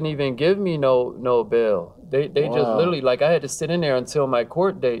joint. They didn't even give me no bail. They just literally, like, I had to sit in there until my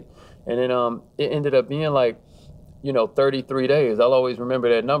court date. And then it ended up being like, 33 days. I'll always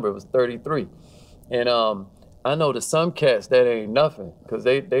remember that number. It was 33. And I know to some cats that ain't nothing, because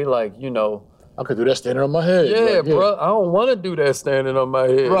they like, I could do that standing on my head. Yeah, bro. I don't want to do that standing on my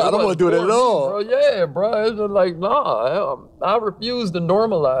head. Bro, I don't want to do it at all. Bro. Yeah, bro. It's just like, nah. I refuse to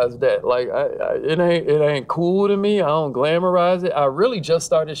normalize that. Like, it ain't cool to me. I don't glamorize it. I really just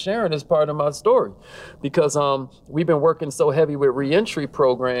started sharing this part of my story because we've been working so heavy with reentry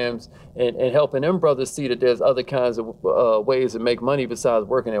programs and helping them brothers see that there's other kinds of ways to make money besides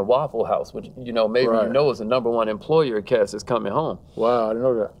working at Waffle House, which maybe is the #1 employer at Cass is coming home. Wow, I didn't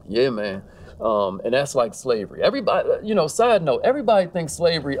know that. Yeah, man. And that's like slavery. Everybody, side note, everybody thinks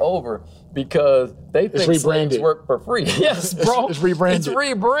slavery over because they think slaves work for free. Yes, bro. It's rebranded. It's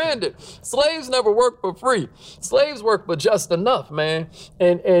rebranded. Slaves never work for free. Slaves work for just enough, man.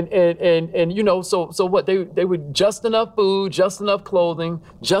 And so what they would just enough food, just enough clothing,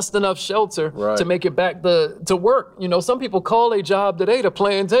 just enough shelter to make it back to work. Some people call a job today the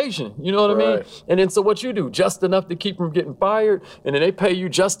plantation. You know what I mean? And then so what you do, just enough to keep from getting fired, and then they pay you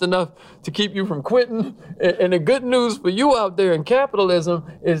just enough to keep you from quitting. And the good news for you out there in capitalism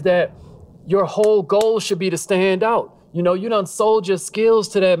is that your whole goal should be to stand out. You done sold your skills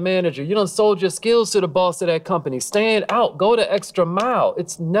to that manager. You done sold your skills to the boss of that company. Stand out. Go the extra mile.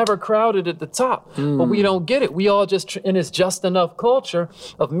 It's never crowded at the top. But we don't get it. We all just in this just enough culture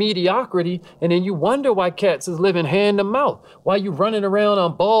of mediocrity. And then you wonder why cats is living hand to mouth. Why you running around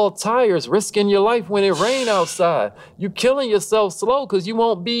on bald tires, risking your life when it rain outside. You killing yourself slow because you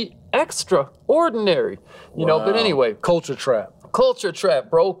won't be extraordinary. But anyway. Culture trap. Culture trap,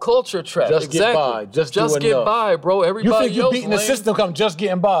 bro. Culture trap. Just get by. Just get by, bro. Everybody you think you're beating the system? I'm just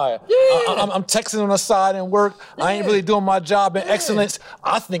getting by. Yeah. I'm texting on the side and work. Yeah. I ain't really doing my job in excellence.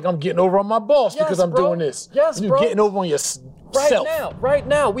 I think I'm getting over on my boss because I'm doing this. Yes, you're getting over on yourself. Right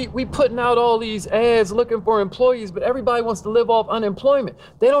now, we putting out all these ads looking for employees, but everybody wants to live off unemployment.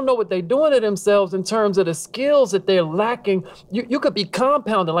 They don't know what they're doing to themselves in terms of the skills that they're lacking. You could be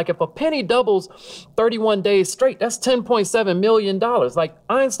compounding. Like if a penny doubles 31 days straight, that's $10.7 million. Like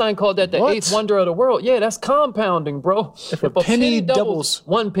Einstein called that the eighth wonder of the world. Yeah, that's compounding, bro. If a penny doubles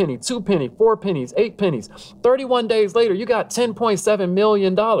 1 penny, 2 penny, 4 pennies, 8 pennies, 31 days later, you got $10.7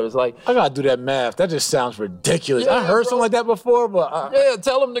 million. Like, I gotta do that math. That just sounds ridiculous. I heard something like that before. But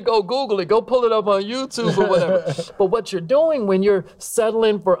tell them to go Google it. Go pull it up on YouTube or whatever. But what you're doing when you're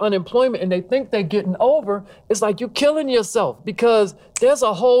settling for unemployment and they think they're getting over, it's like you're killing yourself because there's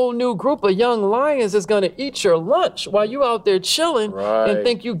a whole new group of young lions that's going to eat your lunch while you out there chilling and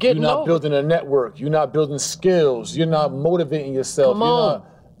think you're getting over. You're not building a network. You're not building skills. You're not motivating yourself. Come on. You're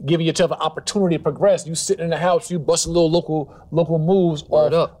not giving yourself an opportunity to progress. You sitting in the house, you busting little local moves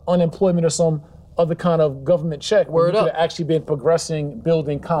off unemployment or some other kind of government check. You could have actually been progressing,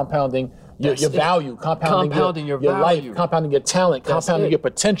 building, compounding your value, compounding your life, compounding your talent, compounding your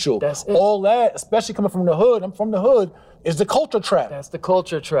potential. That's it. All that, especially coming from the hood. I'm from the hood. is the culture trap. That's the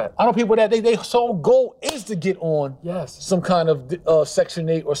culture trap. I know people that they sole goal is to get on some kind of Section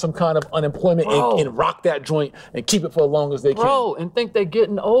 8 or some kind of unemployment and rock that joint and keep it for as long as they can. And think they're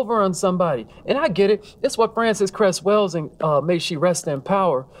getting over on somebody. And I get it. It's what Frances Cress Wells, and may she rest in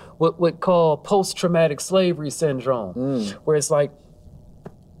power, would call post-traumatic slavery syndrome, where it's like,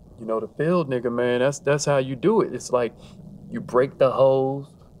 you know, the field nigga, man, that's how you do it. It's like you break the hose,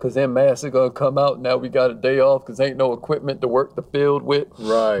 because then mass are gonna come out. Now we got a day off because ain't no equipment to work the field with.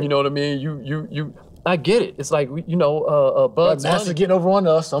 Right. You know what I mean? I get it. It's like, you know, Bud's Massa getting over on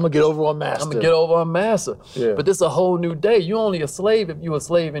us. I'm gonna get over on Massa. I'm gonna get over on Massa. Yeah. But this is a whole new day. You only a slave if you a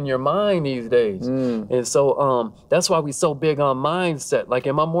slave in your mind these days. And so that's why we so big on mindset. Like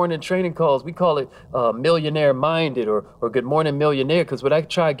in my morning training calls, we call it millionaire minded or good morning millionaire. Because what I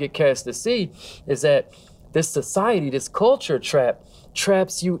try to get cats to see is that this society, this culture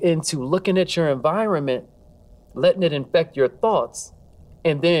traps you into looking at your environment, letting it infect your thoughts,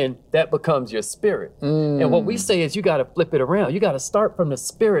 and then that becomes your spirit. And what we say is you got to flip it around. You got to start from the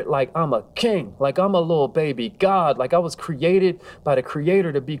spirit like I'm a king, like I'm a little baby God, like I was created by the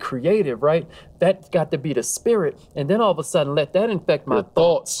creator to be creative, right? That's got to be the spirit. And then all of a sudden let that infect my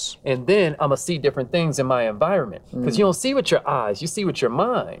thoughts. And then I'm going to see different things in my environment. Because you don't see with your eyes, you see with your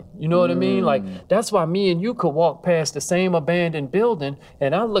mind. You know what I mean? Like that's why me and you could walk past the same abandoned building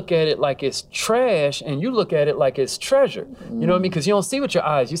and I look at it like it's trash and you look at it like it's treasure. You know what I mean? Because you don't see with your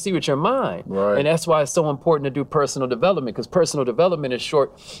eyes, you see with your mind. Right. And that's why it's so important to do personal development, because personal development is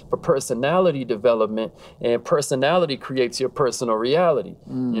short for personality development, and personality creates your personal reality,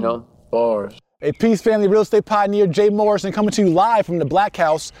 you know? Bars. Hey, Peace Family, real estate pioneer Jay Morrison coming to you live from the Black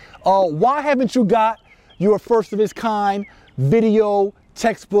House. Why haven't you got your first of its kind video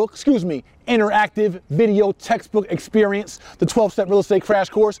textbook, interactive video textbook experience, the 12-step real estate crash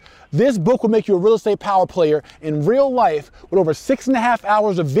course? This book will make you a real estate power player in real life with over 6.5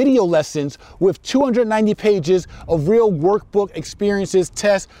 hours of video lessons with 290 pages of real workbook experiences,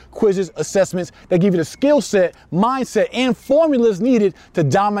 tests, quizzes, assessments that give you the skill set, mindset, and formulas needed to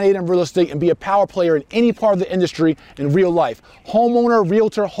dominate in real estate and be a power player in any part of the industry in real life. Homeowner,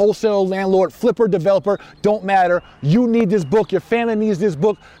 realtor, wholesaler, landlord, flipper, developer, don't matter. You need this book. Your family needs this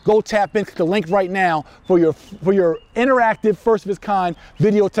book. Go tap in, click the link right now for your interactive, first of its kind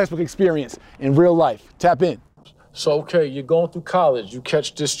video textbook experience in real life. Tap in. So, okay, you're going through college, you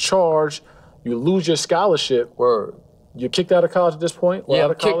catch this charge, you lose your scholarship. Word. You're kicked out of college at this point? Yeah,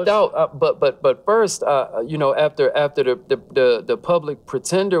 I'm kicked out. But first, you know, after the public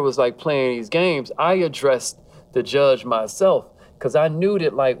pretender was like playing these games, I addressed the judge myself. Because I knew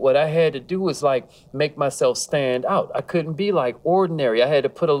that like what I had to do was like make myself stand out. I couldn't be like ordinary. I had to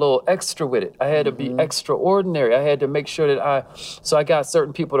put a little extra with it. I had to be extraordinary. I had to make sure that so I got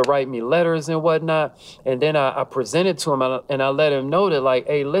certain people to write me letters and whatnot. And then I presented to them and I let them know that like,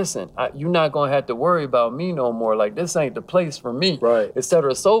 hey, listen, you're not going to have to worry about me no more. Like this ain't the place for me, right? Et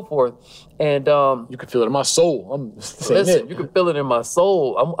cetera, so forth. And you can feel it in my soul. Listen, you can feel it in my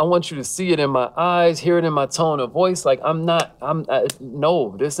soul. I want you to see it in my eyes, hear it in my tone of voice. Like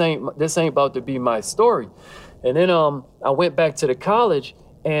no, this ain't about to be my story. And then I went back to the college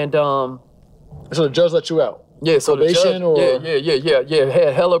and so the judge let you out. Yeah, so probation the judge, yeah,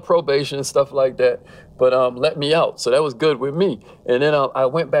 had hella probation and stuff like that, but let me out. So that was good with me. And then I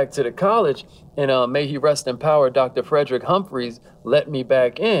went back to the college, and may he rest in power, Dr. Frederick Humphreys let me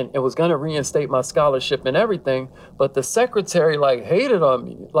back in and was gonna reinstate my scholarship and everything, but the secretary like hated on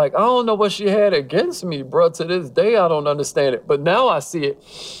me. Like, I don't know what she had against me, bro. To this day, I don't understand it. But now I see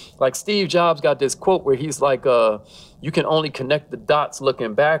it. Like Steve Jobs got this quote where he's like, you can only connect the dots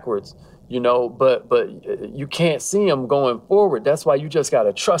looking backwards. You know, but you can't see them going forward. That's why you just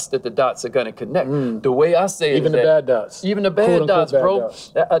gotta trust that the dots are gonna connect. The way I say it, even the bad dots, even the bad dots, bro.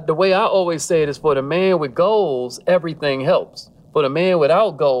 The way I always say it is, for the man with goals, everything helps. For the man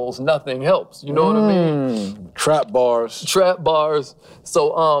without goals, nothing helps. You know what I mean? Trap bars. Trap bars.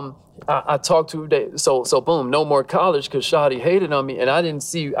 So I talked to so boom, no more college because Shawty hated on me, and I didn't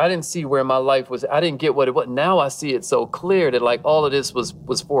see where my life was. I didn't get what it was. Now I see it so clear that like all of this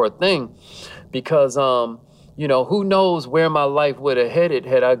was for a thing, because you know, who knows where my life would have headed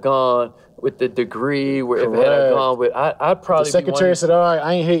had I gone with the degree, where if had I gone with, I'd probably. The secretary said, "All right,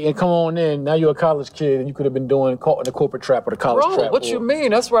 I ain't hating. Come on in. Now you're a college kid, and you could have been caught in the corporate trap or the college trap." Bro, what you mean?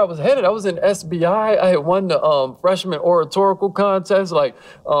 That's where I was headed. I was in SBI. I had won the freshman oratorical contest. Like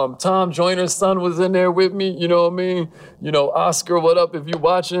Tom Joyner's son was in there with me. You know what I mean? You know, Oscar, what up? If you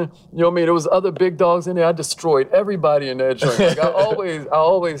watching, you know what I mean? There was other big dogs in there. I destroyed everybody in that joint. Like I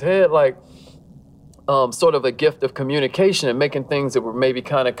always had like. sort of a gift of communication and making things that were maybe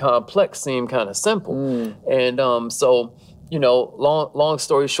kind of complex seem kind of simple. And so, you know, long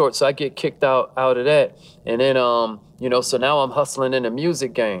story short, so I get kicked out of that. And then, you know, so now I'm hustling in the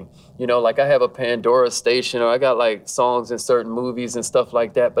music game. You know, like I have a Pandora station, or I got like songs in certain movies and stuff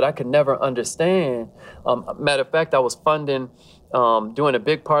like that, but I could never understand. Matter of fact, I was funding, doing a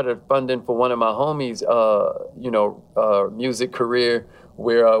big part of funding for one of my homies, you know, music career,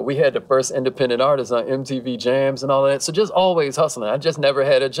 where we had the first independent artists on MTV Jams and all that. So just always hustling. I just never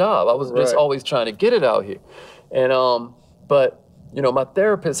had a job. I was just always trying to get it out here. And, but, you know, my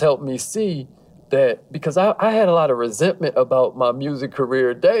therapist helped me see that, because I had a lot of resentment about my music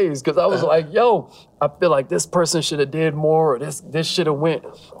career days, because I was like, yo, I feel like this person should have did more, or this should have went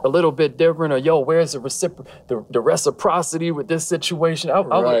a little bit different, or yo, where's the reciprocity with this situation?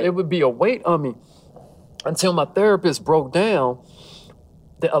 It would be a weight on me, until my therapist broke down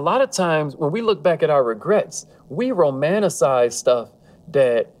that a lot of times when we look back at our regrets, we romanticize stuff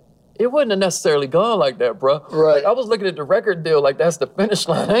that it wouldn't have necessarily gone like that, bro. Like, I was looking at the record deal like that's the finish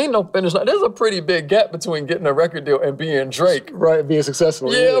line. Ain't no finish line. There's a pretty big gap between getting a record deal and being Drake. Being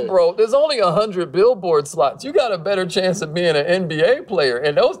successful. Yeah, bro. There's only 100 Billboard slots. You got a better chance of being an NBA player,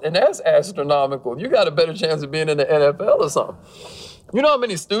 and that's astronomical. You got a better chance of being in the NFL or something. You know how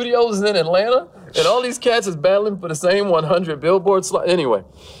many studios is in Atlanta? And all these cats is battling for the same 100 Billboard slots. Anyway.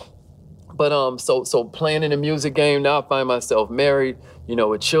 But so playing in the music game, now I find myself married, you know,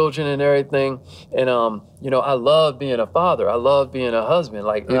 with children and everything. And you know, I love being a father. I love being a husband.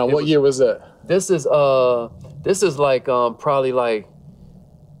 Like, now, what year was that? This is like probably like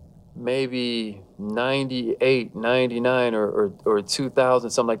maybe 98, 99 or 2000,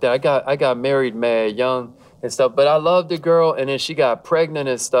 something like that. I got married mad young and stuff, but I loved the girl, and then she got pregnant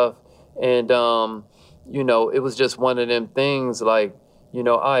and stuff. And you know, it was just one of them things like, you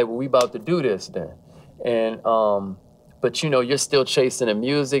know, all right, well, we about to do this then. And, but you know, you're still chasing a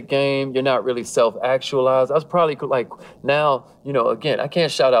music game. You're not really self-actualized. I was probably like, now, you know, again, I can't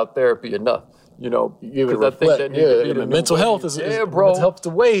shout out therapy enough, you know, because I think that mental health is, bro. Mental health the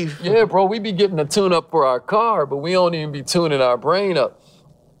wave. Yeah, bro, we be getting a tune up for our car, but we don't even be tuning our brain up.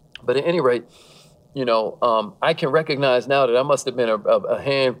 But at any rate, you know, I can recognize now that I must have been a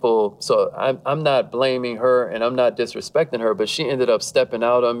handful. So I'm not blaming her, and I'm not disrespecting her, but she ended up stepping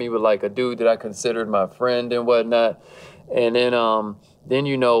out on me with like a dude that I considered my friend and whatnot. And then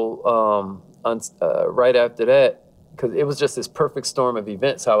you know, right after that, because it was just this perfect storm of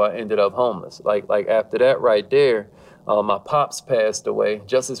events how I ended up homeless. Like after that right there, my pops passed away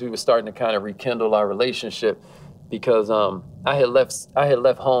just as we were starting to kind of rekindle our relationship. Because I had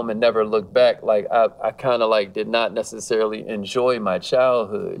left home and never looked back. Like I kind of like did not necessarily enjoy my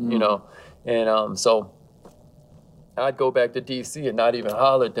childhood, you know, and so I'd go back to DC and not even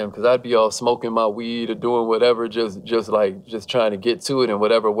holler at them, because I'd be all smoking my weed or doing whatever, just trying to get to it in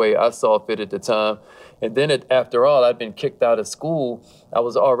whatever way I saw fit at the time. And then after all, I'd been kicked out of school. I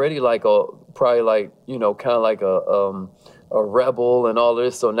was already like probably like, you know, kind of like a rebel and all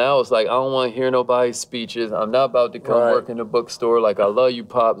this. So now it's like, I don't want to hear nobody's speeches. I'm not about to come work in the bookstore. Like, I love you,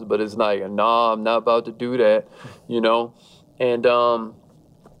 Pops, but it's like, nah, I'm not about to do that, you know? And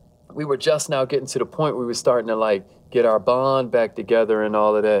we were just now getting to the point where we were starting to like get our bond back together and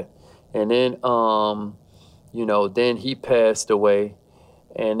all of that. And then, you know, then he passed away.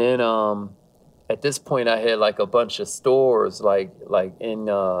 And then at this point, I had like a bunch of stores, like in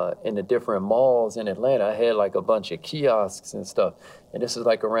the different malls in Atlanta. I had like a bunch of kiosks and stuff. And this is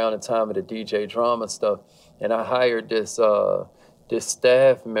like around the time of the DJ Drama stuff. And I hired this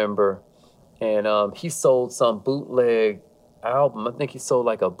staff member, and he sold some bootleg album. I think he sold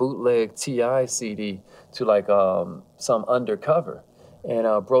like a bootleg T.I. CD to like some undercover. And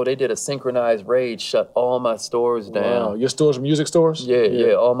bro, they did a synchronized raid, shut all my stores down. Wow. Your stores were music stores?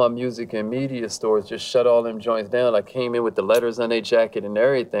 Yeah, all my music and media stores, just shut all them joints down. I came in with the letters on their jacket and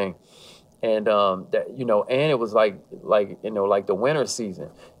everything. And that, you know, and it was like you know, like the winter season,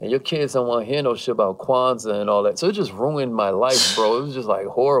 and your kids don't want to hear no shit about Kwanzaa and all that. So it just ruined my life, bro. It was just like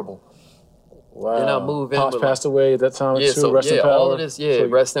horrible. Wow. Then I moved in. Pops passed away at that time too. So rest in power. All of this,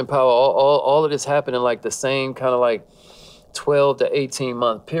 rest in power. All of this happened in like the same kind of like 12 to 18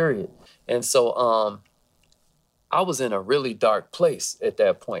 month period. And so I was in a really dark place at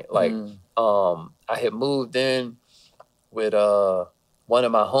that point. Like I had moved in with one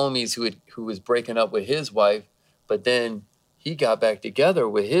of my homies who was breaking up with his wife, but then he got back together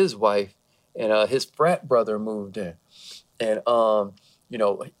with his wife, and his frat brother moved in. And you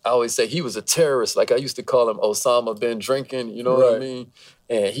know, I always say he was a terrorist. Like I used to call him Osama bin drinking, you know what I mean?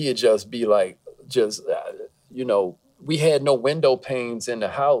 And he'd just be like, you know, we had no window panes in the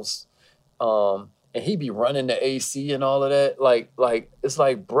house. and he be running the AC and all of that. Like it's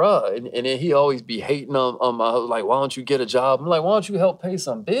like, bruh. And then he always be hating on my, like, why don't you get a job? I'm like, why don't you help pay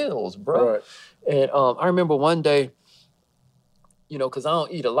some bills, bro? Right. And I remember one day, you know, because I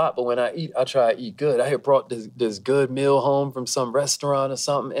don't eat a lot, but when I eat, I try to eat good. I had brought this good meal home from some restaurant or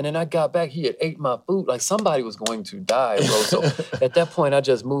something, and then I got back, he had ate my food. Like, somebody was going to die, bro. So at that point, I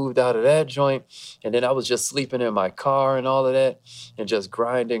just moved out of that joint, and then I was just sleeping in my car and all of that, and just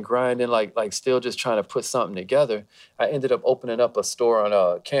grinding, like still just trying to put something together. I ended up opening up a store on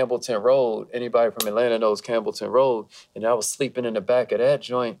Campbellton Road. Anybody from Atlanta knows Campbellton Road, and I was sleeping in the back of that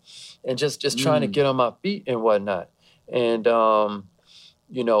joint, and just trying to get on my feet and whatnot. And,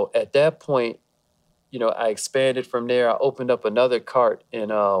 you know, at that point, you know, I expanded from there. I opened up another cart in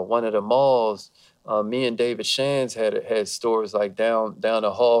one of the malls. Me and David Shands had stores like down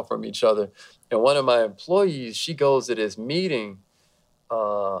the hall from each other. And one of my employees, she goes to this meeting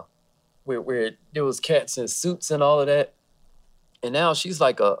where there was cats in suits and all of that. And now she's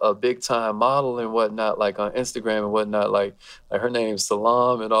like a big time model and whatnot, like on Instagram and whatnot, like her name's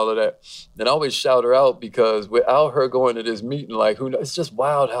Salam and all of that. And I always shout her out because without her going to this meeting, like, who knows? It's just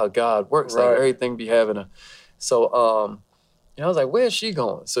wild how God works. Right. Like, everything be having a. So and I was like, where's she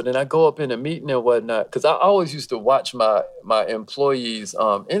going? So then I go up in the meeting and whatnot, because I always used to watch my employees'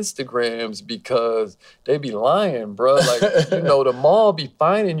 Instagrams because they be lying, bro. Like, you know, the mall be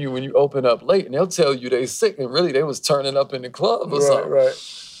finding you when you open up late, and they'll tell you they sick, and really they was turning up in the club or something. Right.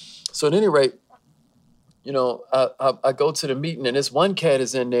 So at any rate, you know, I go to the meeting, and this one cat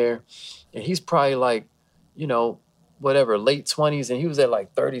is in there, and he's probably like, you know, whatever, late 20s, and he was at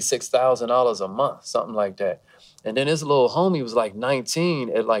like $36,000 a month, something like that. And then his little homie was like 19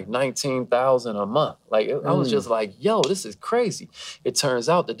 at like $19,000 a month. Like, I was just like, yo, this is crazy. It turns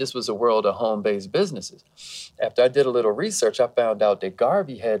out that this was a world of home-based businesses. After I did a little research, I found out that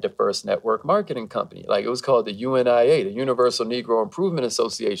Garvey had the first network marketing company. Like, it was called the UNIA, the Universal Negro Improvement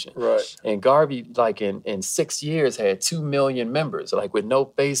Association. Right. And Garvey, like in 6 years, had 2 million members, like with no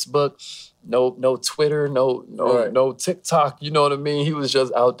Facebook, no Twitter, no TikTok. You know what I mean? He was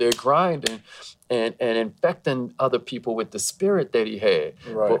just out there grinding and infecting other people with the spirit that he had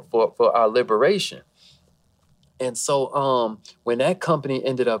for our liberation. And so when that company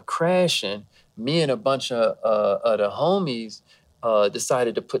ended up crashing, me and a bunch of the homies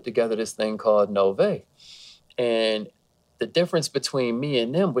decided to put together this thing called Nove. And the difference between me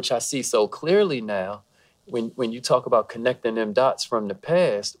and them, which I see so clearly now, when you talk about connecting them dots from the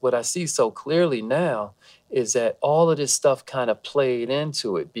past, what I see so clearly now is that all of this stuff kind of played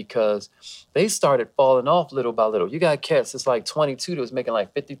into it because they started falling off little by little. You got cats that's like 22 that was making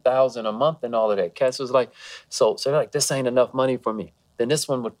like $50,000 a month and all of that. Cats was like, so they're like, this ain't enough money for me. Then this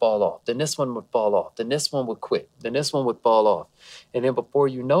one would fall off. Then this one would fall off. Then this one would quit. Then this one would fall off. And then before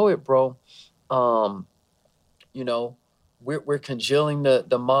you know it, bro, you know, we're congealing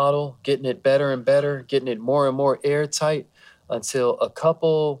the model, getting it better and better, getting it more and more airtight until a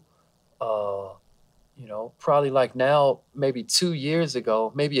couple, you know, probably like now, maybe 2 years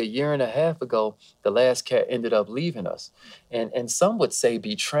ago, maybe a year and a half ago, the last cat ended up leaving us. And some would say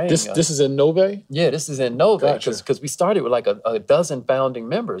betraying us. This is in Nove? Yeah, this is in Nove because Gotcha. we started with like a dozen founding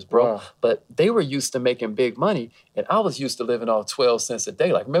members, bro. Wow. But they were used to making big money, and I was used to living off 12 cents a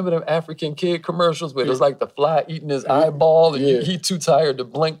day. Like, remember them African kid commercials where it was like the fly eating his eyeball and he too tired to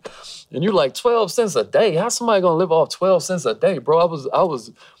blink? And you like 12 cents a day? How somebody gonna live off 12 cents a day, bro? I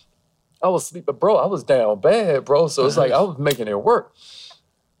was sleeping, bro. I was down bad, bro. So it's like I was making it work.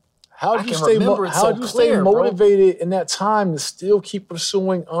 How did you stay motivated in that time to still keep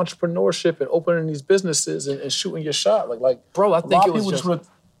pursuing entrepreneurship and opening these businesses and shooting your shot? Like, bro, I think it was just through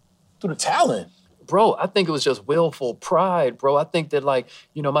the talent. Bro, I think it was just willful pride, bro. I think that, like,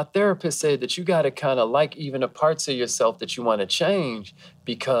 you know, my therapist said that you got to kind of like even the parts of yourself that you want to change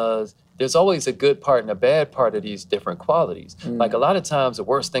because there's always a good part and a bad part of these different qualities. Like, a lot of times the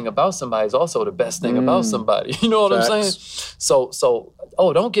worst thing about somebody is also the best thing about somebody. You know what I'm saying? So,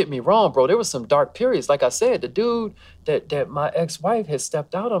 don't get me wrong, bro. There was some dark periods. Like I said, the dude that my ex-wife had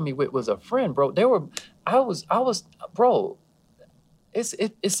stepped out on me with was a friend, bro. Bro,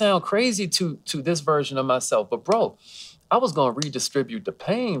 it sounds crazy to this version of myself, but bro, I was gonna redistribute the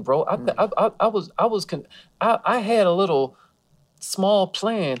pain, bro. I had a little small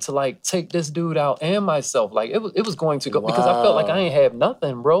plan to like take this dude out and myself. Like it was going to go because I felt like I ain't have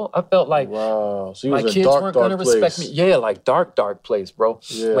nothing, bro. I felt like so my kids weren't gonna respect me. Yeah, like dark place, bro.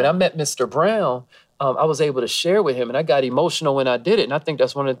 Yeah. When I met Mr. Brown, I was able to share with him, and I got emotional when I did it. And I think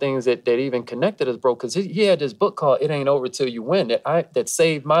that's one of the things that even connected us, bro, because he had this book called It Ain't Over Till You Win that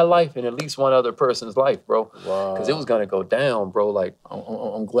saved my life and at least one other person's life, bro. Wow. Because it was going to go down, bro. Like,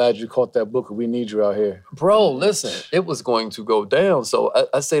 I'm glad you caught that book. We need you out here. Bro, listen, it was going to go down. So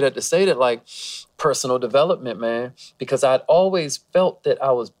I say that to say that, like, personal development, man, because I'd always felt that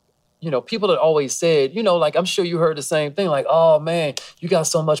I was, people had always said, like, I'm sure you heard the same thing, like, oh, man, you got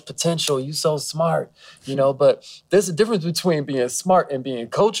so much potential. You so smart, but there's a difference between being smart and being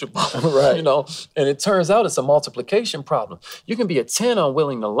coachable, right. And it turns out it's a multiplication problem. You can be a 10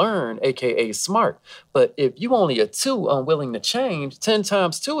 unwilling to learn, AKA smart, but if you only a 2 unwilling to change, 10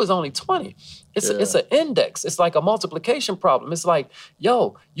 times 2 is only 20. It's an index. It's like a multiplication problem. It's like,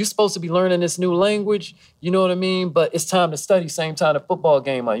 yo, you're supposed to be learning this new language, you know what I mean? But it's time to study, same time the football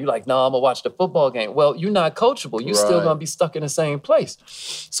game on. You're like, no, I'm going to watch the football game. Well, you're not coachable. You're still going to be stuck in the same place.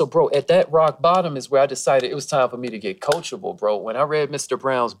 So, bro, at that rock bottom is where I decided it was time for me to get coachable, bro. When I read Mr.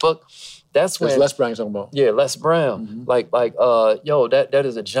 Brown's book, that's when Les Brown you're talking about. Yeah, Les Brown. Mm-hmm. Yo, that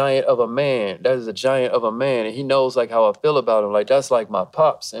is a giant of a man. That is a giant of a man. And he knows like how I feel about him. Like that's like my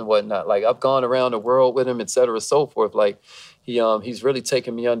pops and whatnot. Like I've gone around the world with him, et cetera, so forth. Like he's really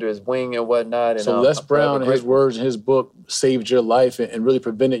taken me under his wing and whatnot. And so Les Brown and his words in his book saved your life and really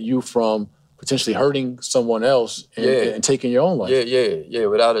prevented you from potentially hurting someone else and taking your own life. Yeah,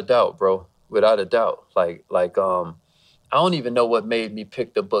 without a doubt, bro. Without a doubt. I don't even know what made me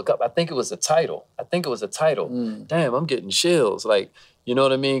pick the book up. I think it was a title. Damn, I'm getting chills. Like, you know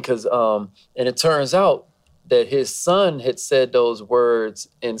what I mean? Because, and it turns out that his son had said those words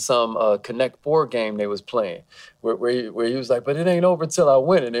in some Connect 4 game they was playing, where he was like, but it ain't over till I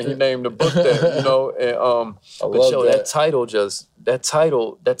win. And then he named the book that, And, that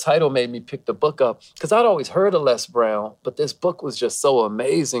title made me pick the book up. Because I'd always heard of Les Brown, but this book was just so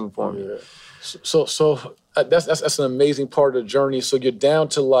amazing for me. So that's an amazing part of the journey. So you're down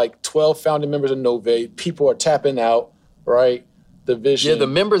to like 12 founding members of Nove. People are tapping out, right? The vision. Yeah, the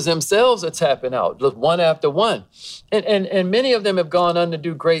members themselves are tapping out, one after one. And many of them have gone on to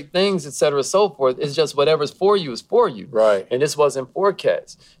do great things, et cetera, so forth. It's just whatever's for you is for you. Right. And this wasn't for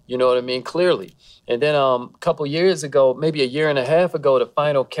cats. You know what I mean? Clearly. And then a couple years ago, maybe a year and a half ago, the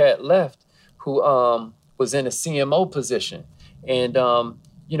final cat left who was in a CMO position. And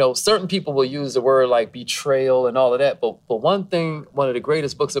certain people will use the word like betrayal and all of that. But one thing, one of the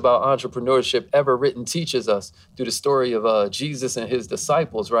greatest books about entrepreneurship ever written teaches us through the story of Jesus and his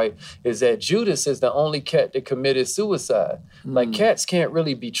disciples, right, is that Judas is the only cat that committed suicide. Like cats can't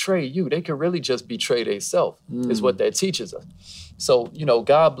really betray you. They can really just betray themselves is what that teaches us. So,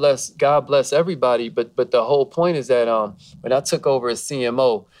 God bless everybody. But the whole point is that when I took over as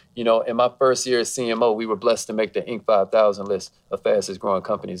CMO, in my first year as CMO, we were blessed to make the Inc. 5000 list of fastest growing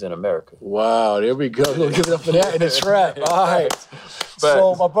companies in America. Wow, there we go. We'll give it up for that in the trap. All right.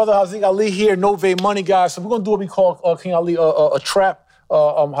 So my brother Haziq Ali here, Nove Money, guys. So we're going to do what we call, King Ali, a trap,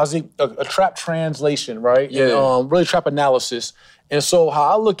 Haziq, a trap translation, right? Yeah. And, really trap analysis. And so how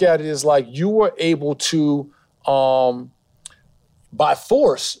I look at it is like you were able to, by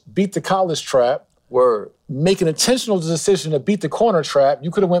force, beat the college trap. Word. Make an intentional decision to beat the corner trap.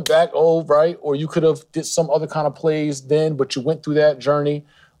 You could have went back, right? Or you could have did some other kind of plays then, but you went through that journey.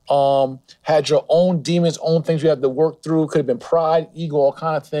 Had your own demons, own things you had to work through. Could have been pride, ego, all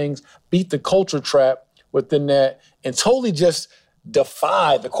kind of things. Beat the culture trap within that and totally just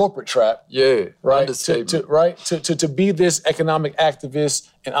defy the corporate trap. Yeah, right. To be this economic activist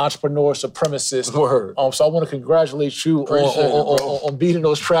and entrepreneur supremacist. Word. So I want to congratulate you on beating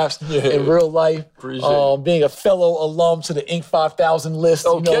those traps in real life. Being a fellow alum to the Inc. 5000 list.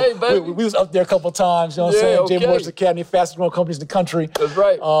 Okay, baby. We was up there a couple of times. You know what I'm saying? Okay. Jay Morris Academy, fastest growing companies in the country. That's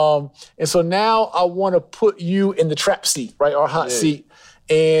right. And so now I want to put you in the trap seat, right? Our hot seat,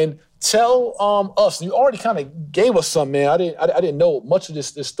 and tell us. You already kind of gave us some, man. I didn't know much of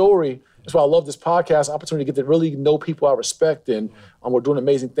this story. That's why I love this podcast opportunity to get to really know people I respect, and we're doing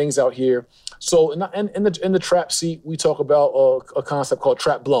amazing things out here. So in the trap seat, we talk about a concept called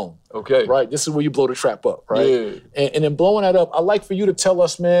trap blown. Okay. Right. This is where you blow the trap up, right? Yeah. And in blowing that up, I'd like for you to tell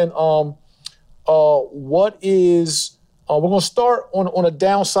us, man, what is. We're going to start on a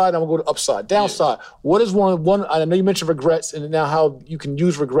downside, and we'll go to upside. Downside, what is one, I know you mentioned regrets, and now how you can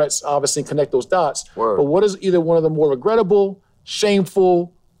use regrets, obviously, and connect those dots. Word. But what is either one of the more regrettable,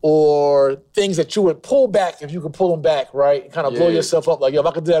 shameful, or things that you would pull back if you could pull them back, right? Kind of blow yourself up, like, yo, if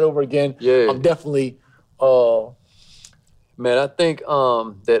I could do that over again, I'm definitely... Man, I think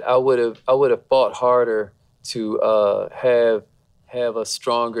that I would have fought harder to have a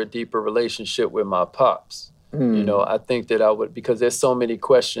stronger, deeper relationship with my pops. You know, I think that I would, because there's so many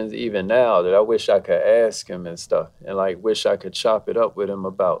questions even now that I wish I could ask him and stuff, and like wish I could chop it up with him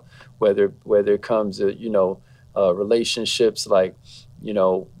about whether it comes to, you know, relationships like, you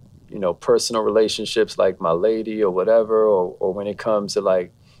know, personal relationships like my lady or whatever, or when it comes to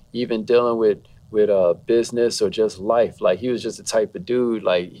like even dealing with business or just life. Like he was just the type of dude,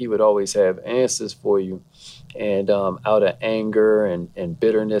 like he would always have answers for you. And out of anger and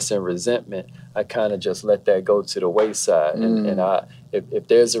bitterness and resentment, I kind of just let that go to the wayside. And if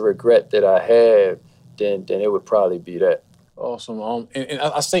there's a regret that I have, then it would probably be that. Awesome. And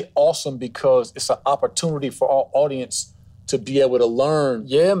I say awesome because it's an opportunity for our audience to be able to learn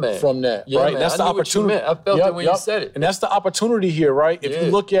from that, right? Man. That's the opportunity. I felt it when you said it. And that's the opportunity here, right? If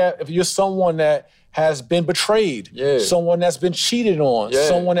you look at, if you're someone that has been betrayed, someone that's been cheated on,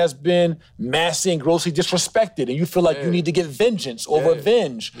 someone that's been massively and grossly disrespected, and you feel like you need to get vengeance or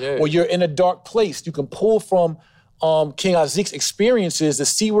revenge, or you're in a dark place, you can pull from King Aziq's experiences to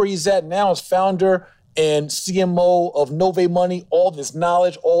see where he's at now as founder and CMO of Nove Money, all this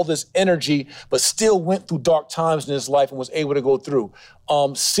knowledge, all this energy, but still went through dark times in his life and was able to go through.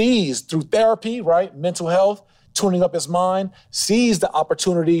 Sees through therapy, right, mental health, tuning up his mind, sees the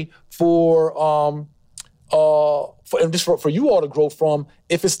opportunity for you all to grow from,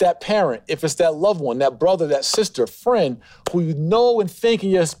 if it's that parent, if it's that loved one, that brother, that sister, friend, who you know and think in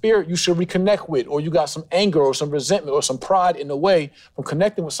your spirit you should reconnect with, or you got some anger or some resentment or some pride in the way from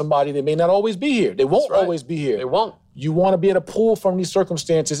connecting with somebody that may not always be here. They won't always be here. They won't. You want to be able to pull from these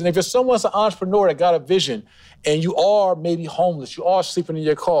circumstances. And if you're someone's an entrepreneur that got a vision and you are maybe homeless, you are sleeping in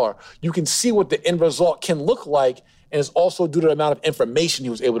your car, you can see what the end result can look like. And it's also due to the amount of information he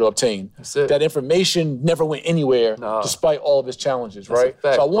was able to obtain. That's it. That information never went anywhere despite all of his challenges, right?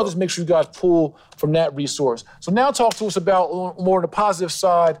 Fact, so I wanted to make sure you guys pull from that resource. So now talk to us about more on the positive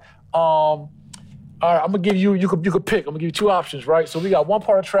side. All right, I'm gonna give you could pick. I'm gonna give you two options, right? So we got one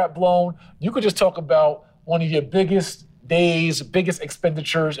part of Trap Blown. You could just talk about one of your biggest days, biggest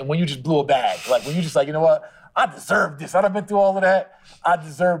expenditures, and when you just blew a bag. Like when you just like, you know what? I deserve this. I've been through all of that. I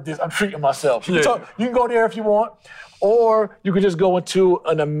deserve this. I'm treating myself. You can go there if you want, or you could just go into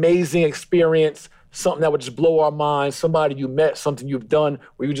an amazing experience, something that would just blow our minds, somebody you met, something you've done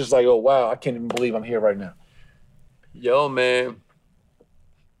where you're just like, oh, wow, I can't even believe I'm here right now. Yo, man,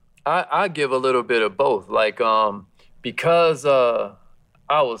 I give a little bit of both. Like, because I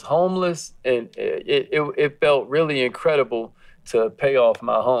was homeless, and it felt really incredible to pay off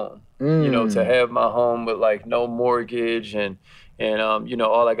my home. You know, to have my home with like no mortgage and you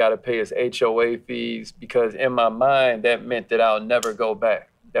know, all I got to pay is HOA fees, because in my mind that meant that I'll never go back.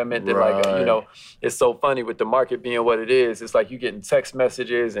 That meant that like, you know, it's so funny with the market being what it is. It's like you getting text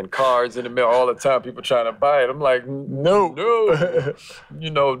messages and cards in the mail all the time, people trying to buy it. I'm like, no, you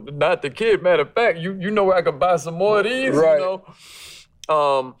know, not the kid. Matter of fact, you know where I could buy some more of these, you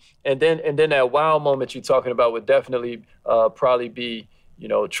know? And then that wow moment you're talking about would definitely probably be, you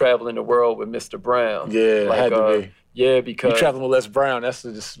know, traveling the world with Mr. Brown. Yeah, like, had to be. Yeah, because... You traveling with Les Brown, that's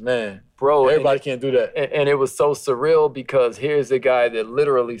just, man. Bro. Everybody can't do that. And it was so surreal because here's a guy that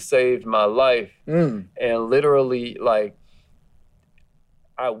literally saved my life. And literally, like,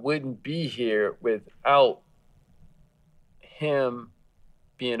 I wouldn't be here without him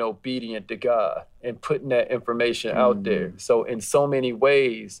being obedient to God and putting that information out there. So in so many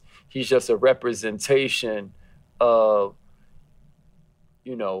ways, he's just a representation of,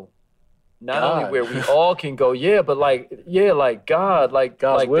 you know, not only where we all can go, but like God, like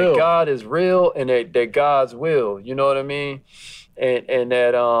God's will. That God is real and that God's will, you know what I mean? And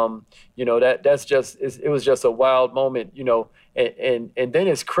that, you know, that's just, it was just a wild moment, you know, and then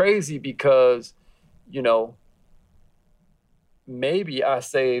it's crazy because, you know, maybe I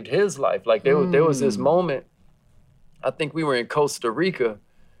saved his life. Like there was this moment, I think we were in Costa Rica.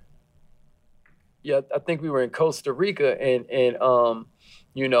 Yeah, I think we were in Costa Rica and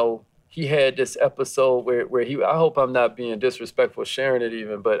you know, he had this episode where he, I hope I'm not being disrespectful sharing it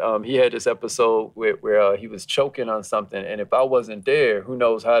even, but he had this episode where he was choking on something. And if I wasn't there, who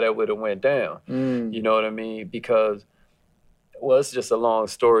knows how that would have went down. You know what I mean? Because, well, it's just a long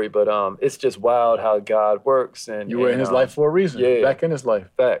story, but it's just wild how God works. And you were in his life for a reason. Yeah. Back in his life.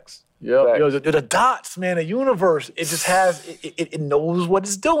 Facts. Yeah, yo, the dots, man, the universe, it just has, it knows what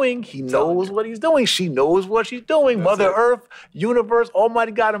it's doing. He knows what he's doing. She knows what she's doing. That's Mother Earth, universe,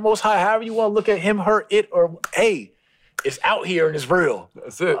 Almighty God, and Most High, however you want to look at him, her, it, or, hey, it's out here and it's real.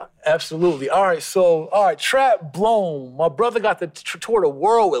 That's it. Absolutely. All right, Trap Blown. My brother got to tour the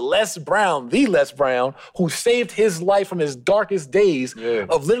world with Les Brown, the Les Brown, who saved his life from his darkest days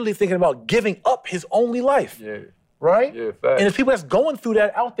of literally thinking about giving up his only life. Yeah. Right? Yeah, facts. And there's people that's going through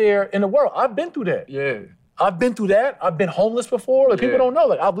that out there in the world. I've been through that. Yeah. I've been through that. I've been homeless before. Like people don't know.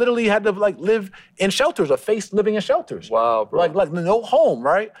 Like I've literally had to like live in shelters or face living in shelters. Wow, bro. Like no home,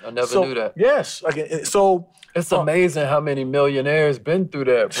 right? I never knew that. Yes. Like so. It's amazing how many millionaires been through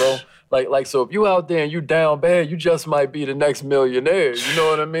that, bro. Like, so if you out there and you down bad, you just might be the next millionaire. You know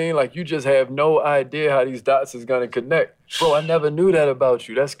what I mean? Like, you just have no idea how these dots is gonna connect. Bro, I never knew that about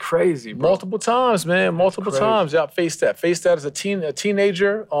you. That's crazy, bro. Multiple times, man. Multiple times. Yeah, I faced that. Faced that as a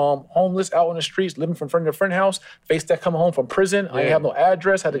teenager, homeless, out on the streets, living from friend to friend house. Faced that coming home from prison. I ain't have no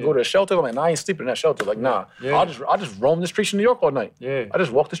address. Had to go to a shelter. I'm like, nah, I ain't sleeping in that shelter. Like, nah. I just roam the streets in New York all night. Yeah. I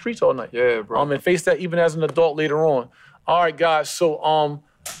just walk the streets all night. Yeah, bro. And faced that even as an adult later on. All right, guys. So,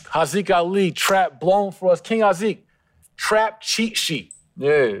 Haziq Ali, trap blown for us. King Haziq, trap cheat sheet.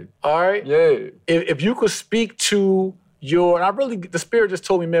 Yeah. All right? Yeah. If you could speak to and I really, the spirit just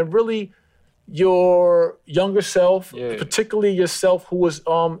told me, man, really your younger self, particularly yourself who was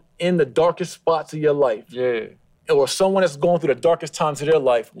in the darkest spots of your life. Yeah. Or someone that's going through the darkest times of their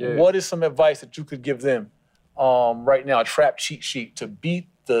life. Yeah. What is some advice that you could give them right now, a trap cheat sheet to beat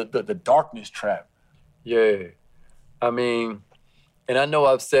the darkness trap? Yeah. I mean, and I know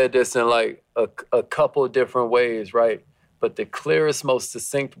I've said this in like a couple of different ways, right? But the clearest, most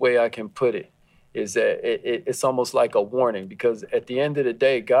succinct way I can put it is that it's almost like a warning, because at the end of the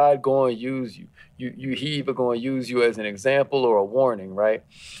day, God going to use you. He either going to use you as an example or a warning, right?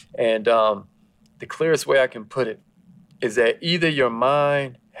 And the clearest way I can put it is that either your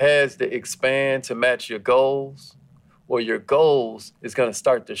mind has to expand to match your goals, or your goals is going to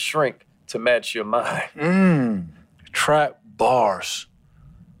start to shrink to match your mind. Trap bars.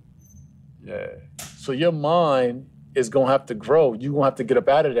 Yeah. So your mind is going to have to grow. You're going to have to get up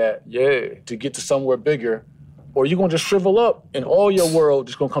out of that to get to somewhere bigger, or you're going to just shrivel up and all your world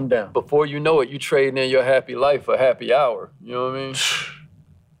just going to come down. Before you know it, you trading in your happy life for happy hour. You know what I mean?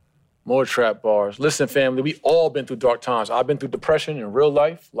 More trap bars. Listen, family, we all been through dark times. I've been through depression in real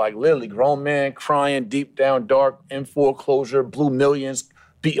life, like literally grown man crying deep down dark, in foreclosure, blew millions,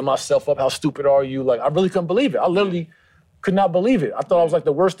 beating myself up. How stupid are you? Like, I really couldn't believe it. I literally could not believe it. I thought I was like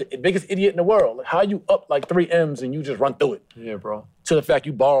the biggest idiot in the world. Like, how you up like 3 M's and you just run through it? Yeah, bro. To the fact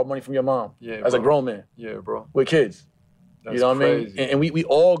you borrowed money from your mom as a grown man. Yeah, bro. With kids. That's you know what crazy. I mean? And we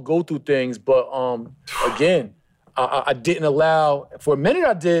all go through things, but again, I didn't allow, for a minute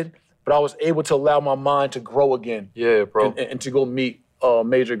I did, but I was able to allow my mind to grow again. Yeah, bro. And to go meet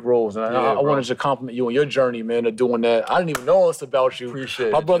major goals. And I wanted to compliment you on your journey, man, of doing that. I didn't even know all this about you. Appreciate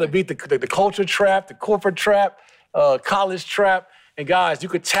it. My brother beat the culture trap, the corporate trap, college trap. And guys, you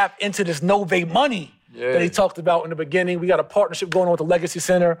could tap into this Nove money that he talked about in the beginning. We got a partnership going on with the Legacy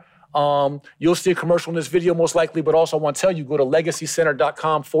Center. You'll see a commercial in this video most likely, but also I want to tell you, go to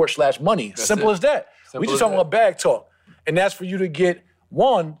legacycenter.com/money. Simple as that. We just talking about bag talk. And that's for you to get,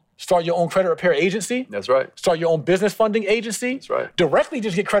 one, start your own credit repair agency. That's right. Start your own business funding agency. That's right. Directly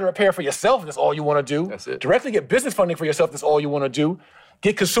just get credit repair for yourself if that's all you want to do. That's it. Directly get business funding for yourself if that's all you want to do.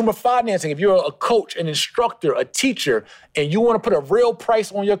 Get consumer financing if you're a coach, an instructor, a teacher, and you want to put a real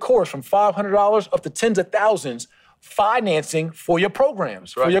price on your course from $500 up to tens of thousands. Financing for your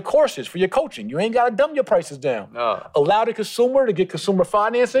programs, for your courses, for your coaching. You ain't got to dumb your prices down. No. Allow the consumer to get consumer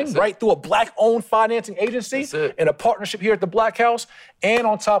financing right through a Black-owned financing agency and a partnership here at the Black House. And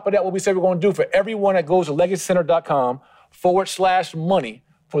on top of that, what we said we're going to do for everyone that goes to legacycenter.com/money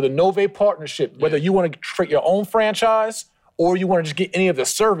for the Nove partnership, whether you want to create your own franchise or you want to just get any of the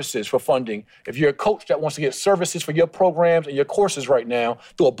services for funding. If you're a coach that wants to get services for your programs and your courses right now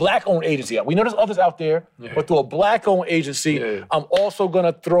through a Black-owned agency, we know there's others out there, but through a Black-owned agency, I'm also going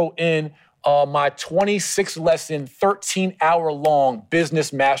to throw in my 26-lesson, 13-hour-long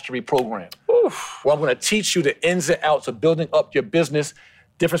business mastery program, where I'm going to teach you the ins and outs of building up your business,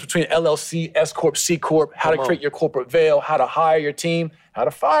 difference between LLC, S Corp, C Corp, how to create your corporate veil, how to hire your team, how to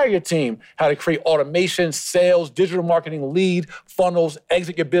fire your team, how to create automation, sales, digital marketing, lead, funnels,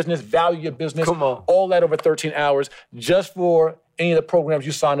 exit your business, value your business. All that over 13 hours just for any of the programs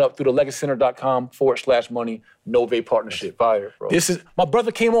you sign up through the legacycenter.com/money Nove partnership. Fire, bro. This is, my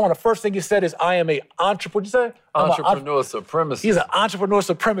brother came on, the first thing he said is, I am a entrepreneur. What'd you say? Entrepreneur supremacist. He's an entrepreneur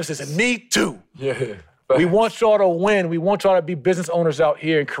supremacist, and me too. Yeah. We want y'all to win. We want y'all to be business owners out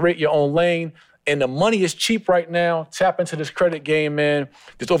here and create your own lane. And the money is cheap right now. Tap into this credit game, man.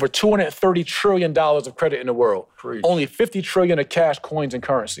 There's over $230 trillion of credit in the world. Only $50 trillion of cash, coins, and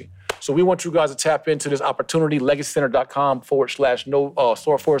currency. So we want you guys to tap into this opportunity,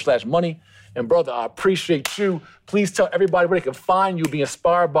 legacycenter.com/money. And brother, I appreciate you. Please tell everybody where they can find you, be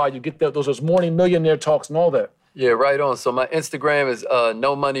inspired by you, get those morning millionaire talks and all that. Yeah, right on. So my Instagram is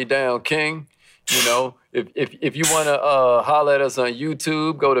No Money Down King. You know, if you want to holler at us on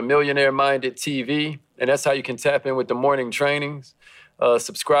YouTube, go to Millionaire Minded TV. And that's how you can tap in with the morning trainings.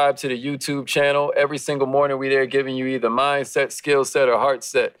 Subscribe to the YouTube channel. Every single morning we're there giving you either mindset, skill set, or heart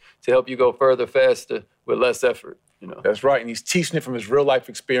set to help you go further, faster, with less effort. You know? That's right, and he's teaching it from his real life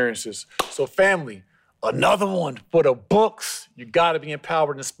experiences. So family, another one for the books. You gotta be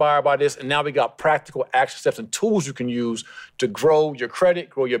empowered and inspired by this. And now we got practical action steps and tools you can use to grow your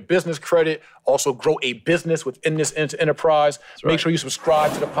credit, grow your business credit, also grow a business within this enterprise. Right. Make sure you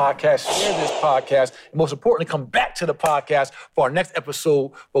subscribe to the podcast, share this podcast, and most importantly, come back to the podcast for our next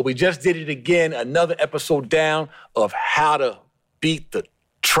episode. But we just did it again, another episode down of how to beat the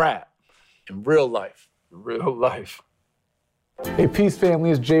trap in real life. Real life. Hey, Peace family,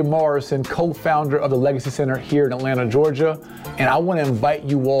 it's Jay Morrison, co-founder of the Legacy Center here in Atlanta, Georgia. And I want to invite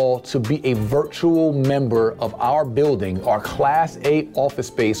you all to be a virtual member of our building, our Class A office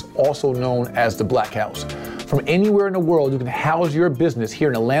space, also known as the Black House. From anywhere in the world, you can house your business here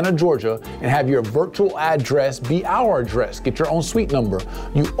in Atlanta, Georgia, and have your virtual address be our address. Get your own suite number.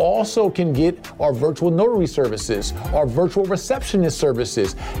 You also can get our virtual notary services, our virtual receptionist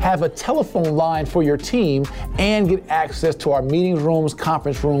services, have a telephone line for your team, and get access to our meeting rooms,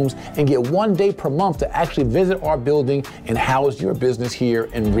 conference rooms, and get 1 day per month to actually visit our building and house your business here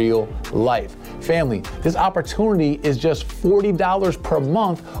in real life. Family, this opportunity is just $40 per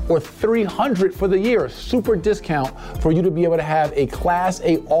month or $300 for the year. Super discount for you to be able to have a Class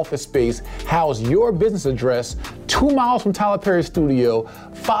A office space, house your business address 2 miles from Tyler Perry's studio,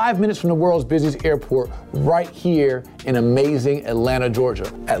 5 minutes from the world's busiest airport, right here in amazing Atlanta,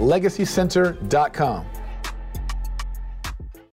 Georgia, at legacycenter.com.